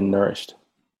nurtured and nourished.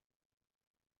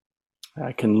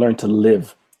 I can learn to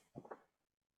live.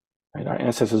 Right? Our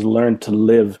ancestors learned to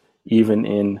live even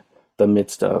in the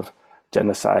midst of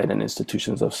genocide and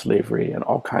institutions of slavery and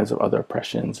all kinds of other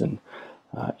oppressions and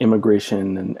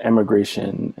immigration and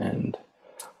emigration and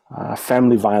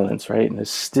family violence, right? And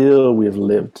still we have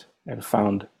lived and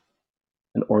found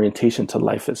an orientation to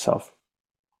life itself.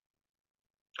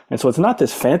 And so it's not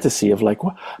this fantasy of like,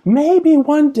 well, maybe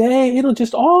one day it'll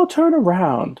just all turn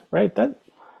around, right? That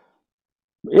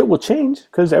it will change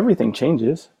because everything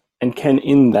changes. And can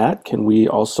we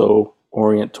also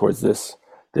orient towards this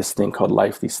thing called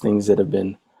life, these things that have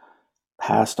been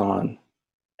passed on?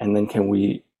 And then can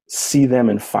we see them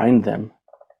and find them,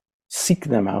 seek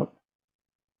them out,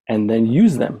 and then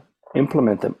use them,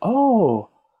 implement them? Oh,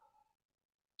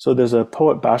 so there's a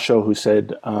poet Basho who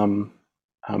said,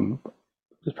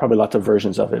 there's probably lots of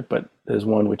versions of it, but there's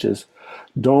one which is,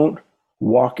 don't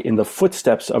walk in the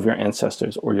footsteps of your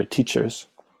ancestors or your teachers,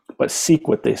 but seek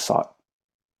what they sought.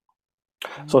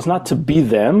 So it's not to be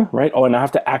them, right? Oh, and I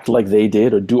have to act like they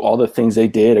did or do all the things they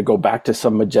did or go back to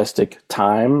some majestic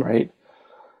time, right?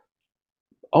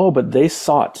 Oh, but they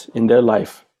sought in their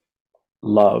life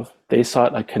love. They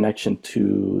sought a connection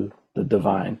to the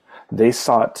divine. They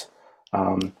sought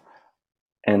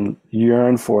and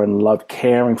yearned for and loved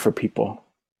caring for people.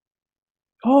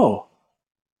 Oh,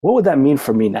 what would that mean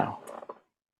for me now?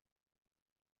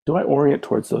 Do I orient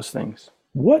towards those things?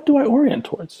 What do I orient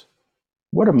towards?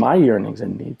 What are my yearnings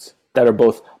and needs that are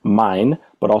both mine,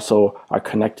 but also are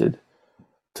connected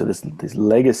to these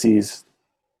legacies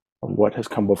of what has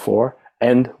come before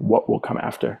and what will come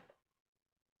after?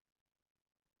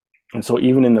 And so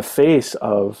even in the face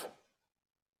of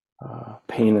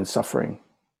pain and suffering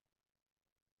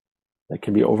that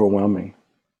can be overwhelming,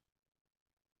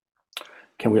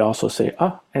 can we also say,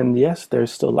 and yes,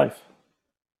 there's still life,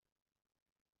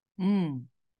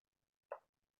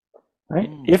 right?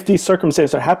 If these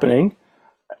circumstances are happening,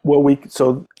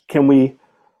 so can we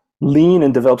lean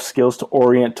and develop skills to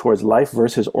orient towards life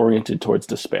versus oriented towards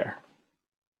despair?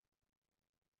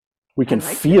 We can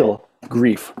feel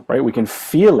grief, right? We can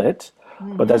feel it,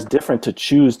 but that's different to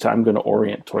choose to, I'm going to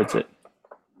orient towards it.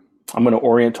 I'm going to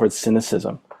orient towards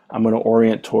cynicism. I'm going to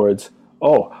orient towards,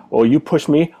 oh, you push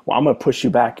me, well, I'm going to push you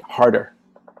back harder.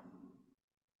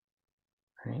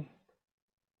 Right?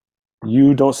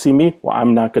 You don't see me, well,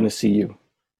 I'm not going to see you.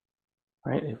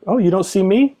 Right? Oh, you don't see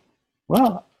me?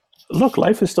 Well, look,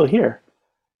 life is still here.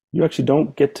 You actually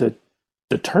don't get to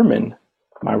determine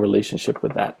my relationship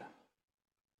with that.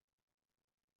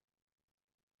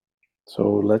 So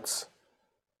let's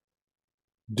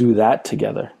do that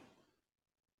together.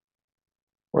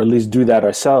 Or at least do that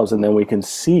ourselves, and then we can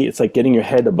see. It's like getting your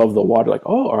head above the water, like,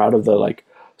 or out of the like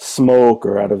smoke,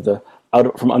 or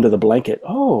from under the blanket.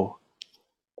 Oh,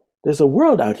 there's a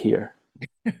world out here.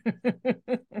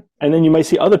 And then you might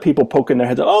see other people poking their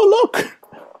heads. Oh, look,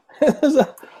 there's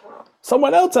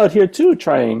someone else out here too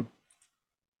trying.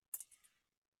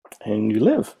 And you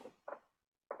live.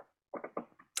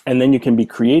 And then you can be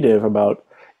creative about,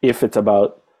 if it's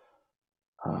about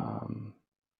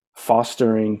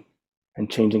fostering and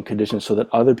changing conditions so that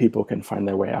other people can find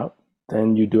their way out,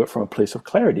 then you do it from a place of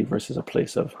clarity versus a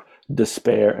place of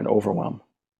despair and overwhelm,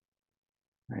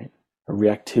 right? A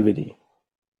reactivity.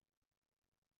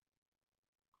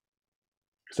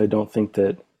 Because I don't think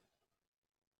that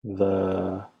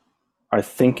our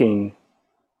thinking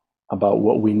about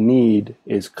what we need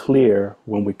is clear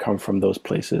when we come from those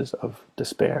places of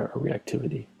despair or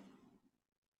reactivity.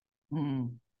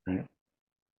 Right?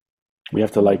 We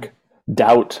have to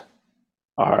doubt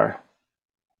our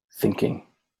thinking.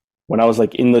 When I was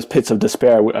in those pits of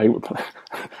despair,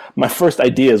 my first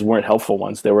ideas weren't helpful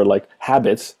ones. They were like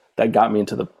habits that got me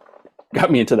into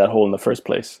that hole in the first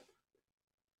place.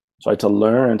 So I had to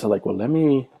learn to let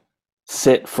me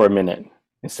sit for a minute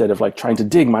instead of trying to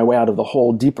dig my way out of the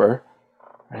hole deeper,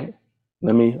 right?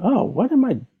 What am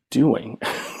I doing?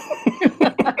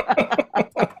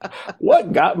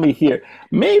 What got me here?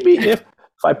 Maybe if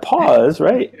I pause,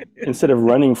 right, instead of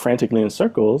running frantically in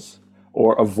circles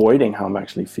or avoiding how I'm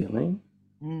actually feeling,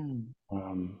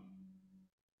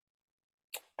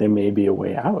 there may be a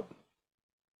way out.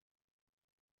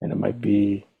 And it might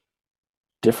be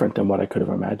different than what I could have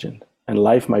imagined. And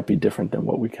life might be different than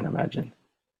what we can imagine.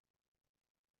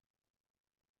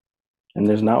 And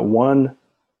there's not one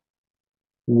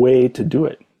way to do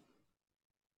it.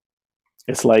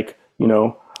 It's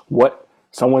what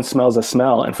someone smells a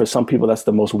smell, and for some people that's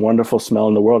the most wonderful smell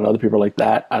in the world, and other people are like,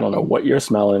 that, I don't know what you're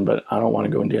smelling, but I don't want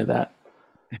to go near that,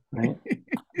 right?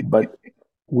 But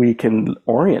we can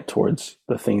orient towards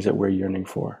the things that we're yearning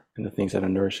for and the things that are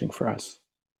nourishing for us,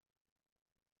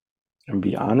 and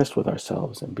be honest with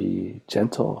ourselves and be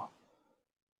gentle,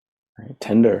 right?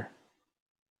 Tender.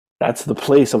 That's the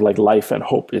place of life and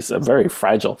hope. Is a very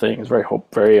fragile thing. It's very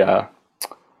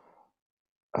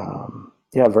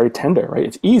very tender, right?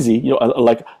 It's easy,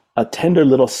 like a tender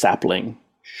little sapling,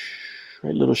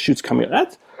 right? Little shoots coming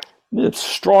out. That's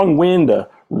strong wind, a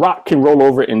rock can roll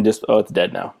over it and just, it's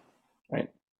dead now, right?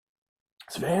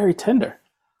 It's very tender,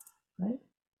 right?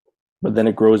 But then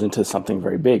it grows into something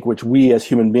very big, which we as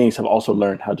human beings have also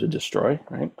learned how to destroy,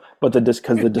 right? But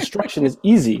because the destruction is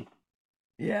easy.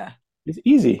 Yeah. It's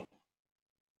easy,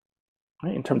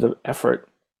 right? In terms of effort,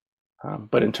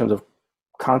 but in terms of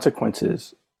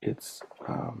consequences,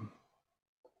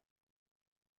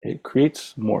 it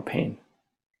creates more pain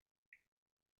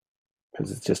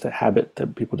because it's just a habit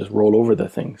that people just roll over the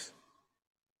things,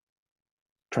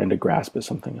 trying to grasp at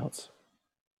something else.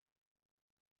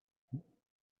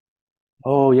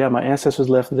 Oh yeah, my ancestors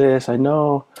left this. I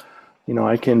know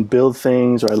I can build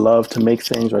things, or I love to make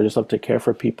things, or I just love to care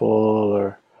for people,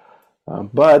 or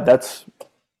but that's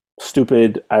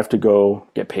stupid. I have to go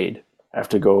get paid. I have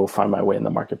to go find my way in the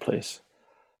marketplace.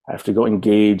 I have to go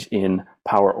engage in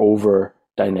power over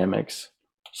dynamics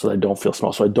so that I don't feel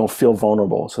small, so I don't feel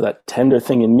vulnerable. So that tender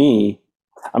thing in me,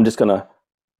 I'm just going to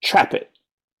trap it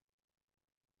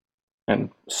and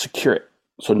secure it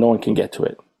so no one can get to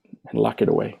it and lock it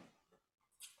away.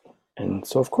 And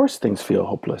so, of course, things feel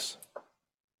hopeless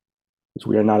because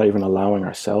we are not even allowing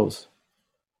ourselves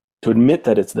to admit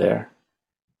that it's there,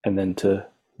 and then to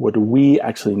what do we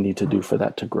actually need to do for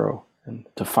that to grow and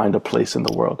to find a place in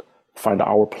the world, find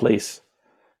our place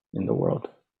in the world.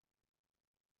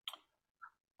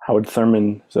 Howard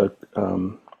Thurman is a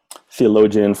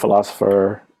theologian,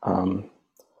 philosopher,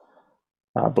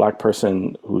 Black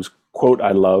person whose quote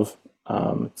I love.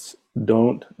 It's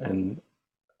don't, and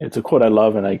it's a quote I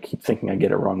love, and I keep thinking I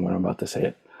get it wrong when I'm about to say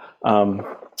it.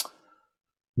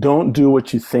 Don't do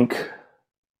what you think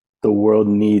the world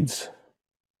needs,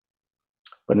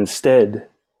 but instead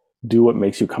do what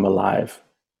makes you come alive,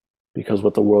 because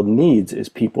what the world needs is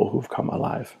people who've come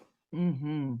alive.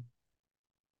 Mm-hmm.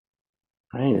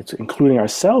 Right? It's including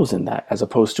ourselves in that, as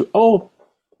opposed to, oh,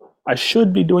 I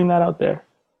should be doing that out there.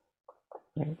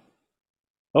 Right?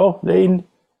 Oh, they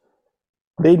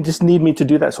just need me to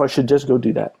do that, so I should just go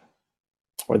do that.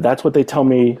 Or that's what they tell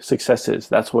me success is.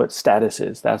 That's what status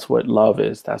is. That's what love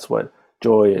is. That's what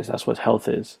joy is. That's what health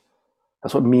is.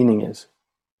 That's what meaning is.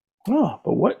 Oh,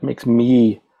 but what makes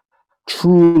me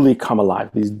truly come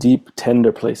alive? These deep,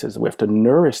 tender places. We have to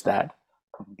nourish that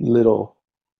little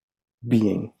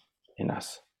being in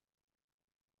us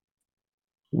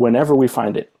whenever we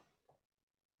find it.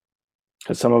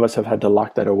 Because some of us have had to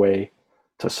lock that away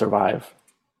to survive.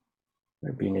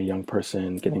 Right? Being a young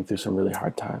person, getting through some really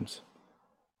hard times.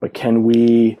 But can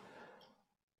we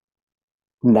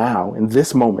now, in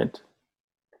this moment,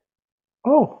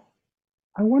 oh,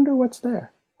 I wonder what's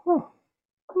there. Oh,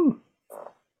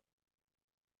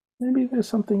 maybe there's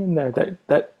something in there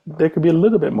that there could be a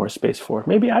little bit more space for.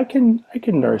 Maybe I can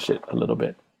nourish it a little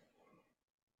bit.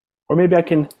 Or maybe I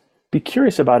can be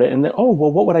curious about it and then, oh,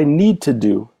 well, what would I need to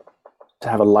do to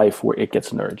have a life where it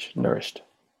gets nourished?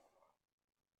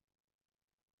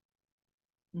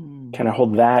 Can I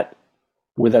hold that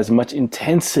with as much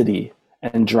intensity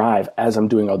and drive as I'm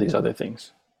doing all these other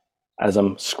things, as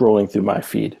I'm scrolling through my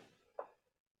feed?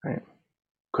 Right?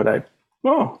 Could I,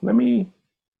 let me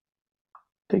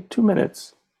take 2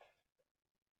 minutes.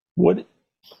 What,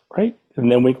 right?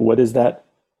 And then what is that?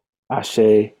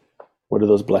 Ashe, what are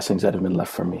those blessings that have been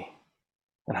left for me?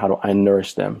 And how do I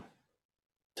nourish them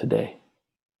today?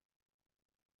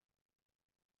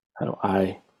 How do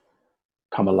I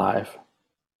come alive?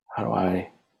 How do I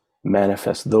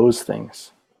manifest those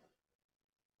things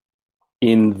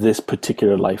in this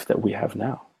particular life that we have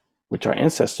now? Which our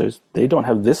ancestors, they don't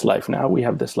have this life now, we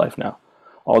have this life now.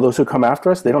 All those who come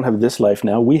after us, they don't have this life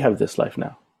now, we have this life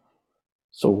now.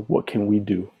 So what can we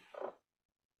do?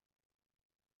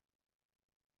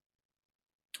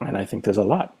 And I think there's a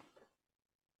lot.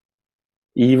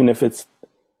 Even if it's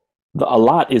a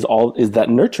lot is that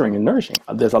nurturing and nourishing.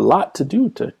 There's a lot to do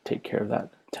to take care of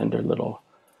that tender little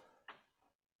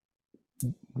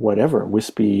whatever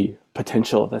wispy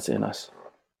potential that's in us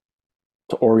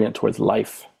to orient towards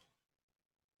life.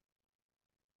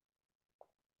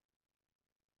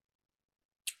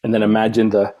 And then imagine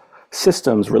the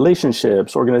systems,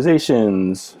 relationships,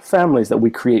 organizations, families that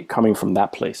we create coming from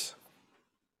that place.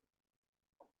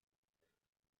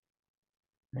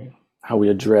 Right? How we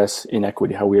address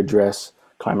inequity, how we address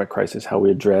climate crisis, how we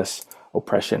address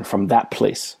oppression from that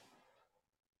place.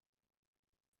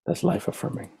 That's life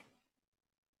affirming.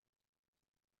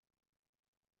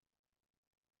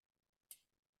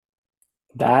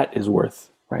 That is worth,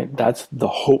 right? That's the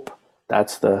hope.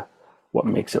 That's what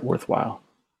makes it worthwhile.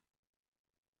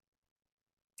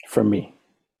 For me.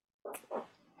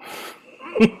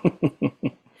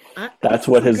 That's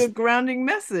what a good grounding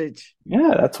message.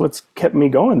 Yeah, that's what's kept me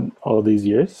going all these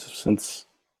years since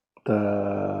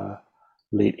the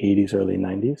late 80s, early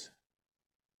 90s.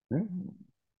 Right?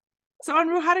 So,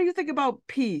 Anru, how do you think about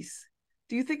peace?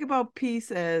 Do you think about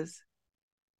peace as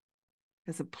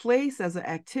a place, as an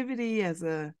activity, as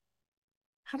a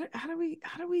how do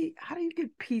you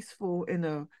get peaceful in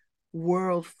a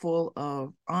world full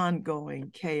of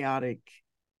ongoing chaotic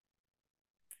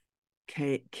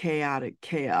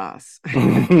chaos?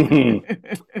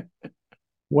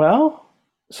 Well,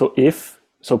 so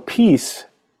peace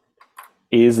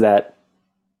is that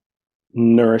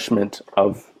nourishment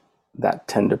of that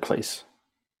tender place.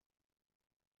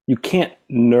 You can't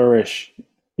nourish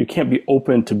You can't be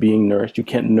open to being nourished. You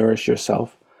can't nourish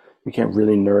yourself. You can't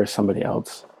really nourish somebody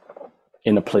else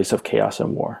in a place of chaos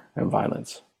and war and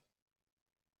violence.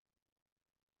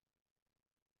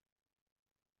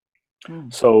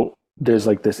 So there's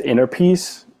like this inner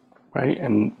peace, right?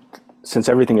 And since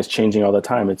everything is changing all the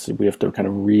time, we have to kind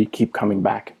of keep coming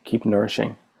back, keep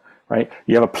nourishing, right?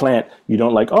 You have a plant, you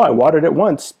don't like, oh, I watered it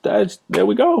once. There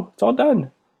we go. It's all done.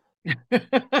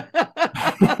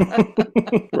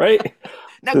 Right?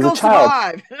 Now There's go a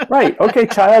child. survive. Right. Okay,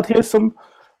 child,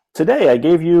 today I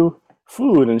gave you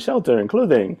food and shelter and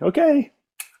clothing. Okay.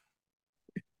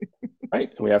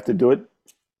 Right? And we have to do it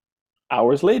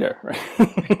hours later, right?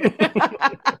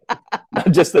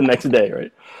 Not just the next day,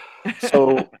 right?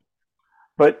 So,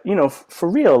 but for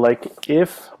real, like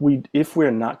if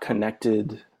we're not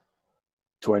connected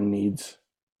to our needs,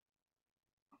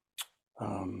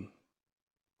 then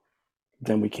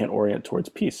we can't orient towards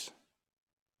peace.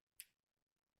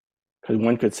 Because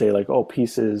one could say like, oh,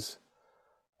 peace is,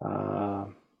 I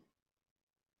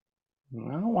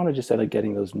don't want to just say like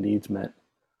getting those needs met.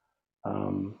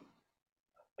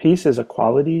 Peace is a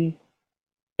quality.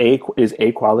 Is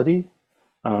a quality.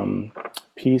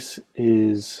 Peace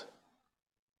is.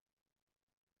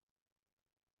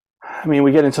 I mean,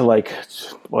 we get into like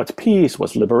what's peace,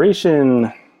 what's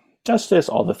liberation, justice,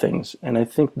 all the things, and I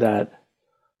think that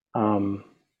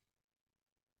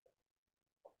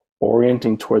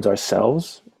orienting towards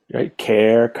ourselves, right?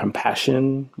 Care,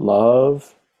 compassion,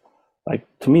 love, like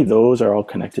to me, those are all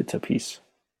connected to peace.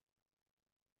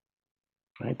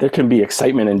 Right? There can be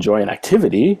excitement and joy and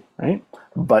activity, right?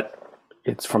 But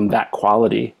it's from that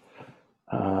quality,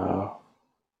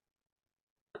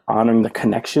 honoring the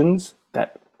connections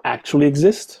that actually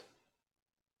exist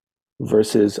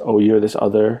versus, oh, you're this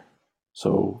other,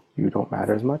 so you don't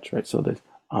matter as much, right? So there's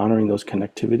honoring those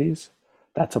connectivities.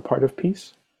 That's a part of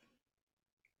peace.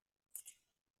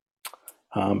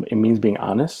 It means being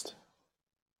honest,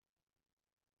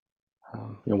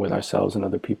 with ourselves and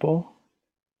other people,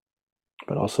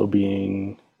 but also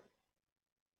being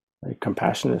like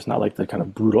compassionate. It's not like the kind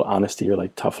of brutal honesty or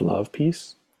like tough love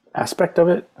piece aspect of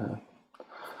it.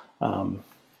 I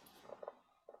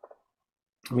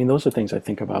mean, those are things I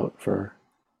think about for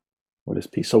what is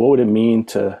peace. So what would it mean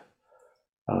to,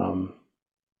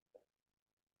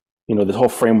 this whole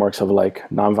frameworks of like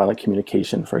nonviolent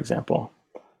communication, for example,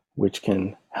 which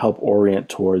can help orient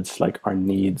towards like our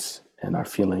needs and our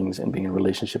feelings and being in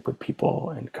relationship with people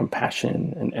and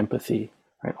compassion and empathy,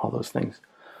 right? All those things.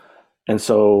 And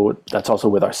so that's also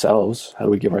with ourselves. How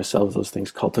do we give ourselves those things,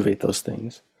 cultivate those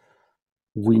things?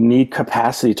 We need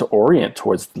capacity to orient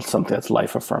towards something that's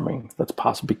life affirming, that's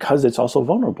possible, because it's also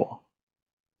vulnerable.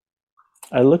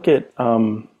 I look at,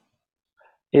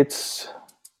 it's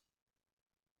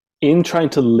in trying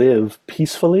to live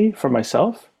peacefully for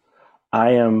myself,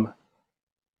 I am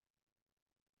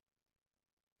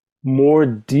more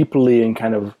deeply and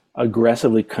kind of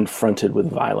aggressively confronted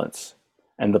with violence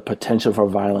and the potential for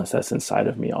violence that's inside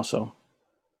of me also.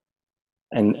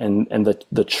 And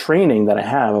the training that I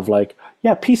have of like,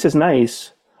 yeah, peace is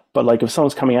nice, but like if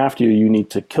someone's coming after you, you need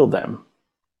to kill them.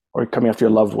 Or coming after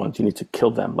your loved ones, you need to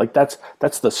kill them. Like that's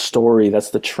the story, that's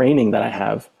the training that I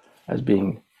have as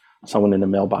being someone in a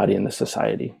male body in this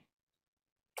society.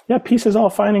 Yeah, peace is all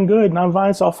fine and good.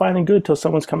 Nonviolence is all fine and good till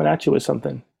someone's coming at you with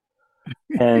something.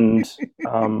 And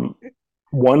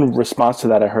one response to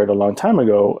that I heard a long time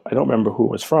ago, I don't remember who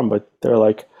it was from, but they're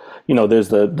like, there's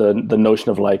the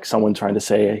notion of like someone trying to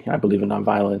say, I believe in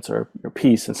nonviolence or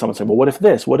peace, and someone saying, well, what if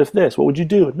this? What would you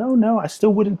do? No, I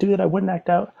still wouldn't do it. I wouldn't act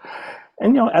out.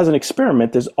 And, as an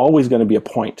experiment, there's always going to be a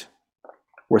point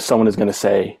where someone is going to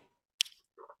say,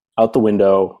 out the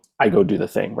window, I go do the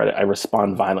thing, right? I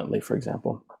respond violently, for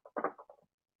example.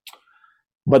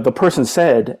 But the person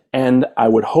said, and I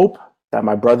would hope that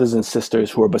my brothers and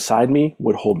sisters who are beside me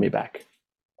would hold me back.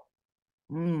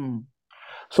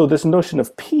 So this notion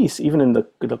of peace, even in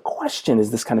the question, is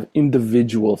this kind of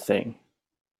individual thing.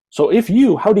 So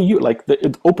how do you, like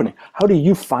the opening, how do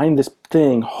you find this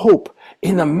thing, hope,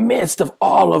 in the midst of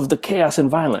all of the chaos and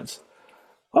violence?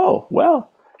 Oh, well,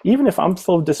 even if I'm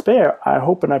full of despair, I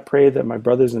hope and I pray that my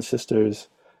brothers and sisters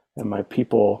and my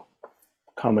people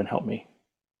come and help me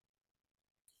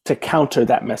to counter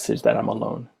that message that I'm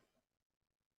alone.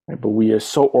 Right? But we are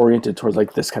so oriented towards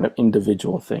like this kind of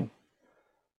individual thing.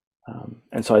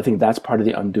 And so I think that's part of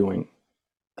the undoing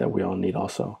that we all need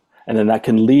also. And then that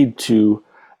can lead to,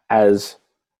 as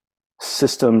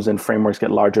systems and frameworks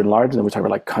get larger and larger, then we talk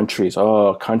about like countries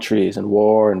and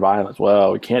war and violence.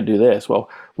 Well, we can't do this. Well,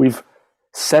 we've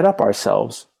set up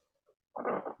ourselves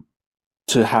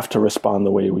to have to respond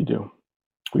the way we do.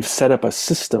 We've set up a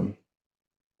system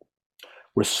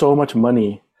where so much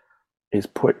money is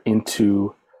put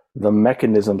into the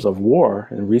mechanisms of war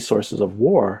and resources of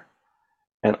war,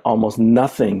 and almost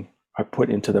nothing are put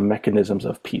into the mechanisms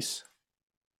of peace.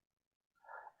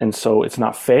 And so it's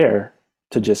not fair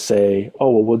to just say,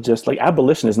 oh, well, we'll just like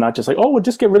abolition is not just like, oh, we'll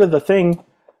just get rid of the thing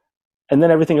and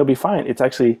then everything will be fine. It's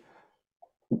actually,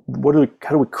 how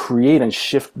do we create and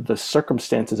shift the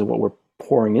circumstances of what we're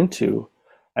pouring into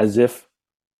as if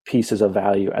peace is a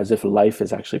value, as if life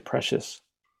is actually precious?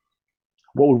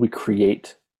 What would we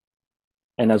create?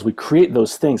 And as we create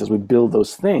those things, as we build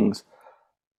those things,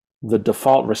 the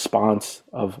default response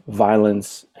of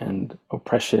violence and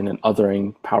oppression and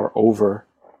othering power over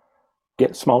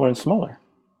get smaller and smaller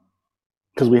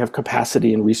because we have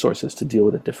capacity and resources to deal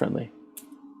with it differently.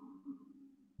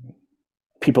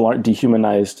 People aren't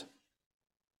dehumanized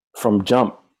from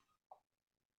jump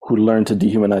who learn to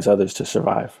dehumanize others to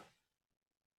survive.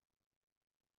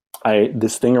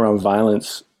 This thing around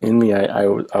violence in me, I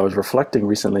was reflecting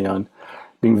recently on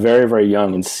being very, very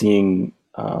young and seeing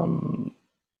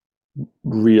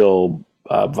real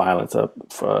violence. A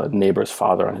neighbor's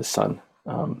father on his son.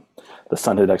 The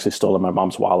son had actually stolen my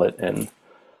mom's wallet, and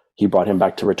he brought him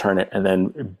back to return it, and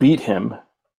then beat him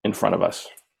in front of us.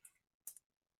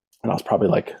 And I was probably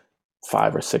like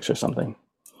 5 or 6 or something.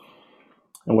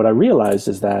 And what I realized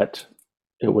is that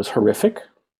it was horrific.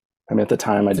 I mean, at the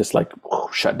time, I just like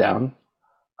shut down.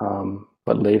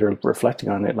 But later, reflecting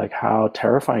on it, like how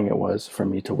terrifying it was for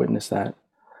me to witness that.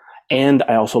 And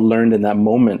I also learned in that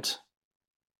moment,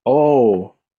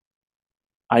 oh,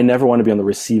 I never want to be on the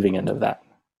receiving end of that.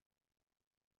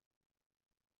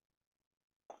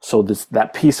 So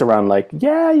that piece around like,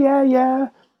 yeah,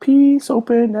 peace,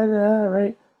 open,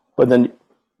 right? But then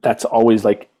that's always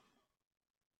like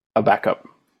a backup.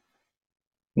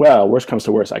 Well, worst comes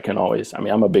to worst,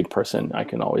 I'm a big person. I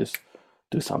can always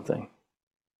do something.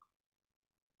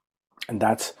 And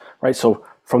that's right. So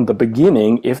from the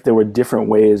beginning, if there were different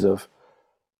ways of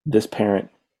this parent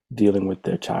dealing with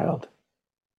their child,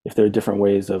 if there are different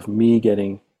ways of me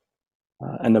getting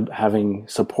and having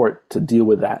support to deal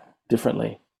with that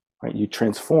differently, right? You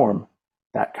transform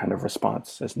that kind of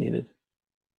response as needed.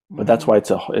 But that's why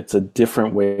it's a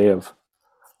different way of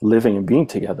living and being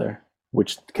together,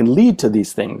 which can lead to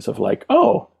these things of like,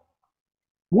 oh,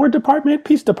 War Department,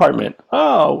 Peace Department.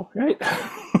 Oh, right.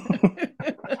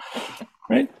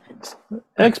 Right.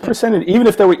 X percentage, even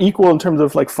if they were equal in terms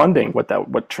of like funding,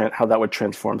 how that would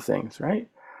transform things, right?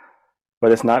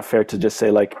 But it's not fair to just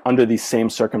say like under these same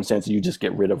circumstances, you just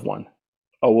get rid of one.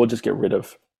 Oh, we'll just get rid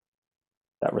of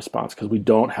that response because we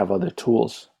don't have other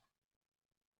tools.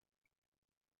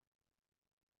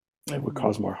 It would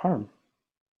cause more harm.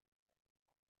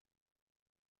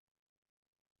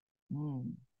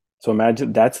 So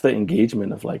imagine that's the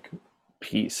engagement of like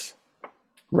peace,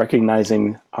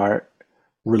 recognizing our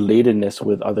relatedness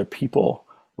with other people,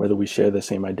 whether we share the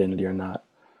same identity or not,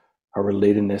 our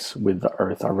relatedness with the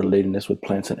earth, our relatedness with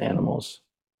plants and animals.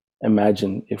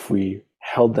 Imagine if we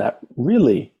held that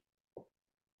really,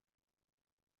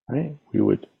 right? We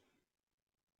would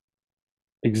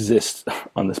exist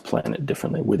on this planet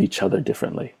differently, with each other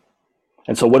differently.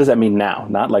 And so what does that mean now?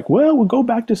 Not like, well, we'll go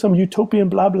back to some utopian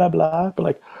blah, blah, blah, but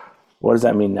like, what does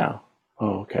that mean now?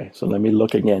 Oh, okay. So let me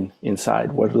look again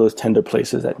inside. What are those tender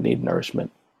places that need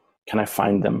nourishment? Can I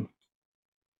find them?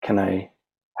 Can I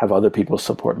have other people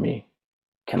support me?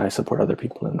 Can I support other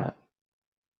people in that?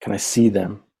 Can I see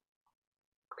them?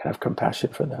 Can I have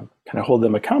compassion for them? Can I hold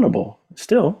them accountable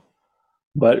still,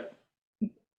 but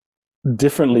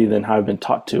differently than how I've been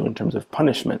taught to in terms of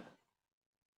punishment?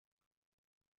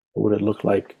 What would it look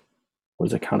like? What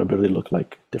does accountability look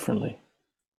like differently?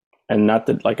 And not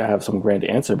that like I have some grand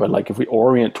answer, but like if we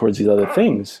orient towards these other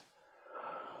things,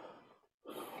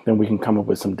 then we can come up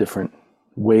with some different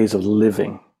ways of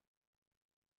living,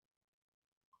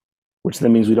 which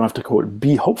then means we don't have to quote,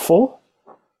 be hopeful.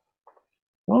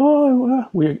 Oh,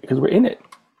 because we're in it.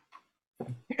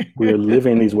 We're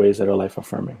living these ways that are life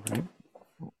affirming, right?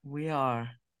 We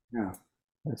are. Yeah.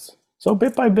 Yes. So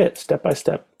bit by bit, step by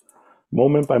step,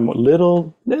 moment by moment,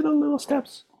 little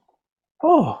steps.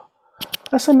 Oh,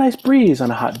 that's a nice breeze on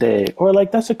a hot day. Or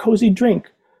like, that's a cozy drink,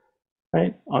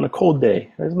 right? On a cold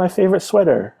day. That's my favorite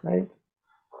sweater, right?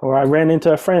 Or I ran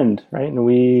into a friend, right? And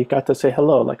we got to say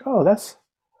hello. Like, oh, that's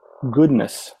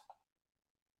goodness.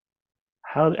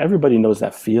 How everybody knows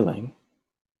that feeling.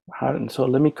 So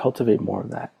let me cultivate more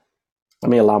of that. Let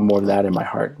me allow more of that in my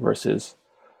heart versus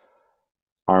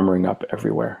armoring up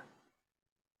everywhere.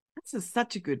 That's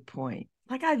such a good point.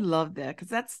 Like, I love that because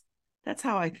that's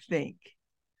how I think.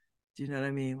 Do you know what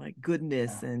I mean? Like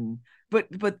goodness. Yeah. And but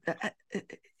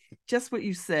just what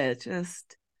you said,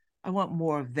 just I want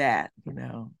more of that,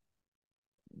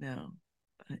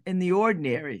 in the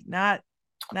ordinary, not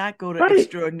go to Right.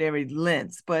 extraordinary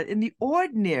lengths, but in the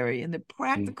ordinary, in the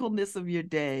practicalness of your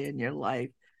day and your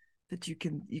life, that you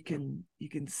can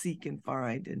seek and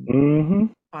find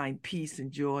and find peace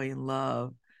and joy and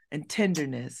love and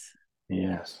tenderness.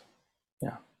 Yes.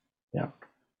 Yeah. Yeah.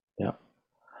 Yeah.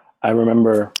 I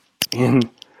remember in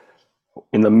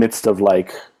the midst of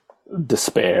like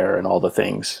despair and all the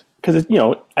things, because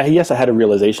yes, I had a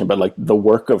realization, but like the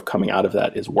work of coming out of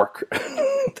that is work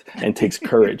and takes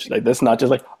courage. Like that's not just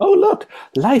like, oh look,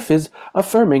 life is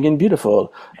affirming and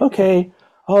beautiful. Okay,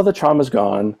 all the trauma's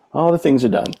gone, all the things are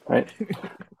done, right?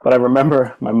 But I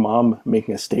remember my mom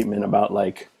making a statement about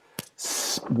like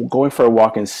going for a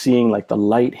walk and seeing like the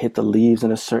light hit the leaves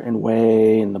in a certain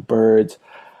way and the birds.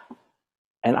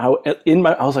 And I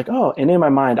was like, oh, and in my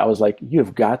mind, I was like, you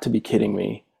have got to be kidding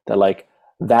me that like,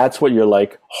 that's what you're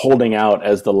like holding out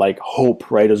as the like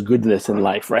hope, right? As goodness in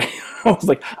life, right? I was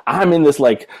like, I'm in this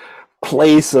like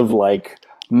place of like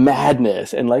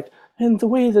madness and the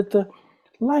way that the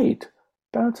light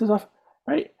bounces off,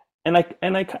 right? And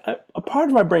a part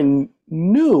of my brain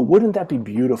knew, wouldn't that be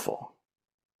beautiful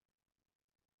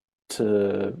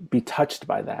to be touched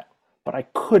by that? But I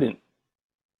couldn't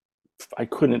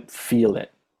feel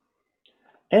it.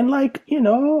 And like,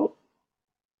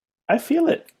 I feel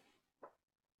it.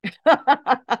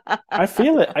 I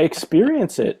feel it. I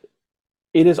experience it.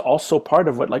 It is also part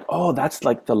of what like, oh, that's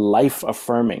like the life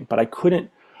affirming. But I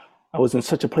was in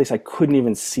such a place I couldn't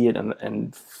even see it.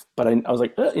 But I was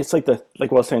like, it's like what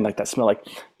I was saying, like that smell, like,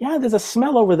 yeah, there's a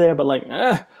smell over there, but like,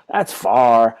 that's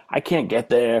far. I can't get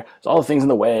there. There's all the things in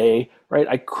the way, right?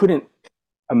 I couldn't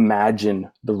imagine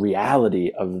the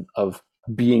reality of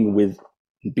being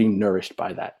nourished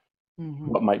by that.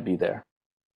 What might be there.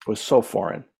 It was so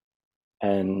foreign.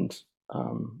 And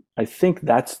I think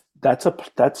that's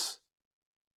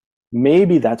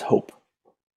maybe that's hope.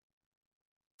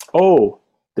 Oh,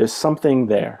 there's something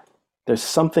there. There's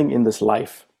something in this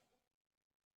life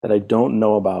that I don't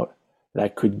know about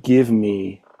that could give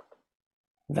me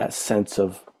that sense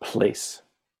of place,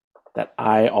 that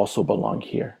I also belong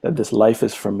here, that this life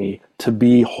is for me to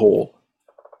be whole,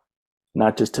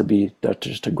 not just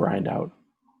to grind out.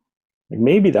 Like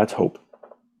maybe that's hope.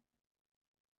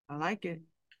 I like it.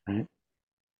 Right?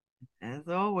 As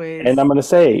always. And I'm going to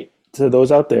say to those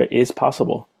out there, it's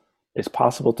possible. It's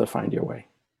possible to find your way.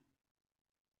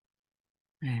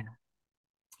 Yeah.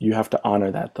 You have to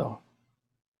honor that, though.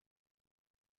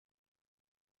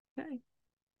 Okay.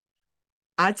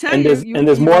 I tell and you,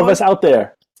 there's more of us out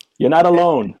there. You're not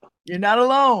alone. You're not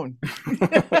alone.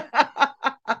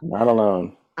 Not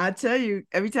alone. I tell you,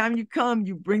 every time you come,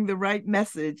 you bring the right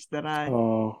message that I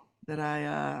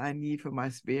need for my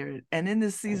spirit. And in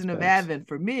this season of Advent,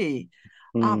 for me,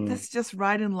 that's just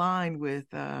right in line with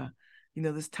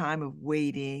this time of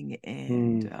waiting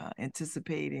and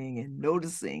anticipating and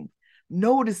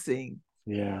noticing.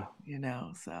 Yeah.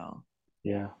 So.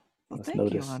 Yeah. Well,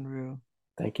 thank you, Anru.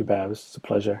 Thank you, Babz. It's a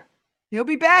pleasure. He'll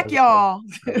be back, y'all.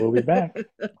 We'll be back.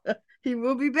 He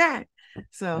will be back.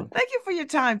 So thank you for your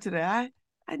time today.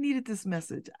 I needed this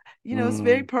message. It's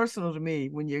very personal to me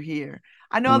when you're here.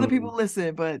 I know other people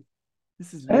listen, but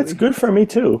this is really... It's good for me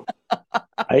too.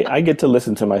 I get to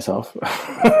listen to myself.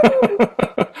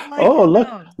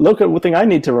 Look at what thing I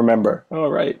need to remember. All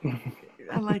right.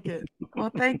 I like it.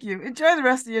 Well, thank you. Enjoy the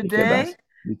rest of your day.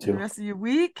 You too. The rest of your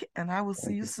week, and I will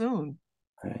see you soon.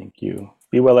 Thank you.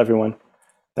 Be well, everyone.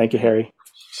 Thank you, Harry.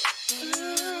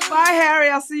 Bye, Harry.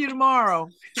 I'll see you tomorrow.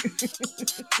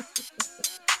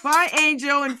 Bye,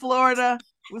 Angel in Florida.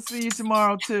 We'll see you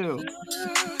tomorrow, too.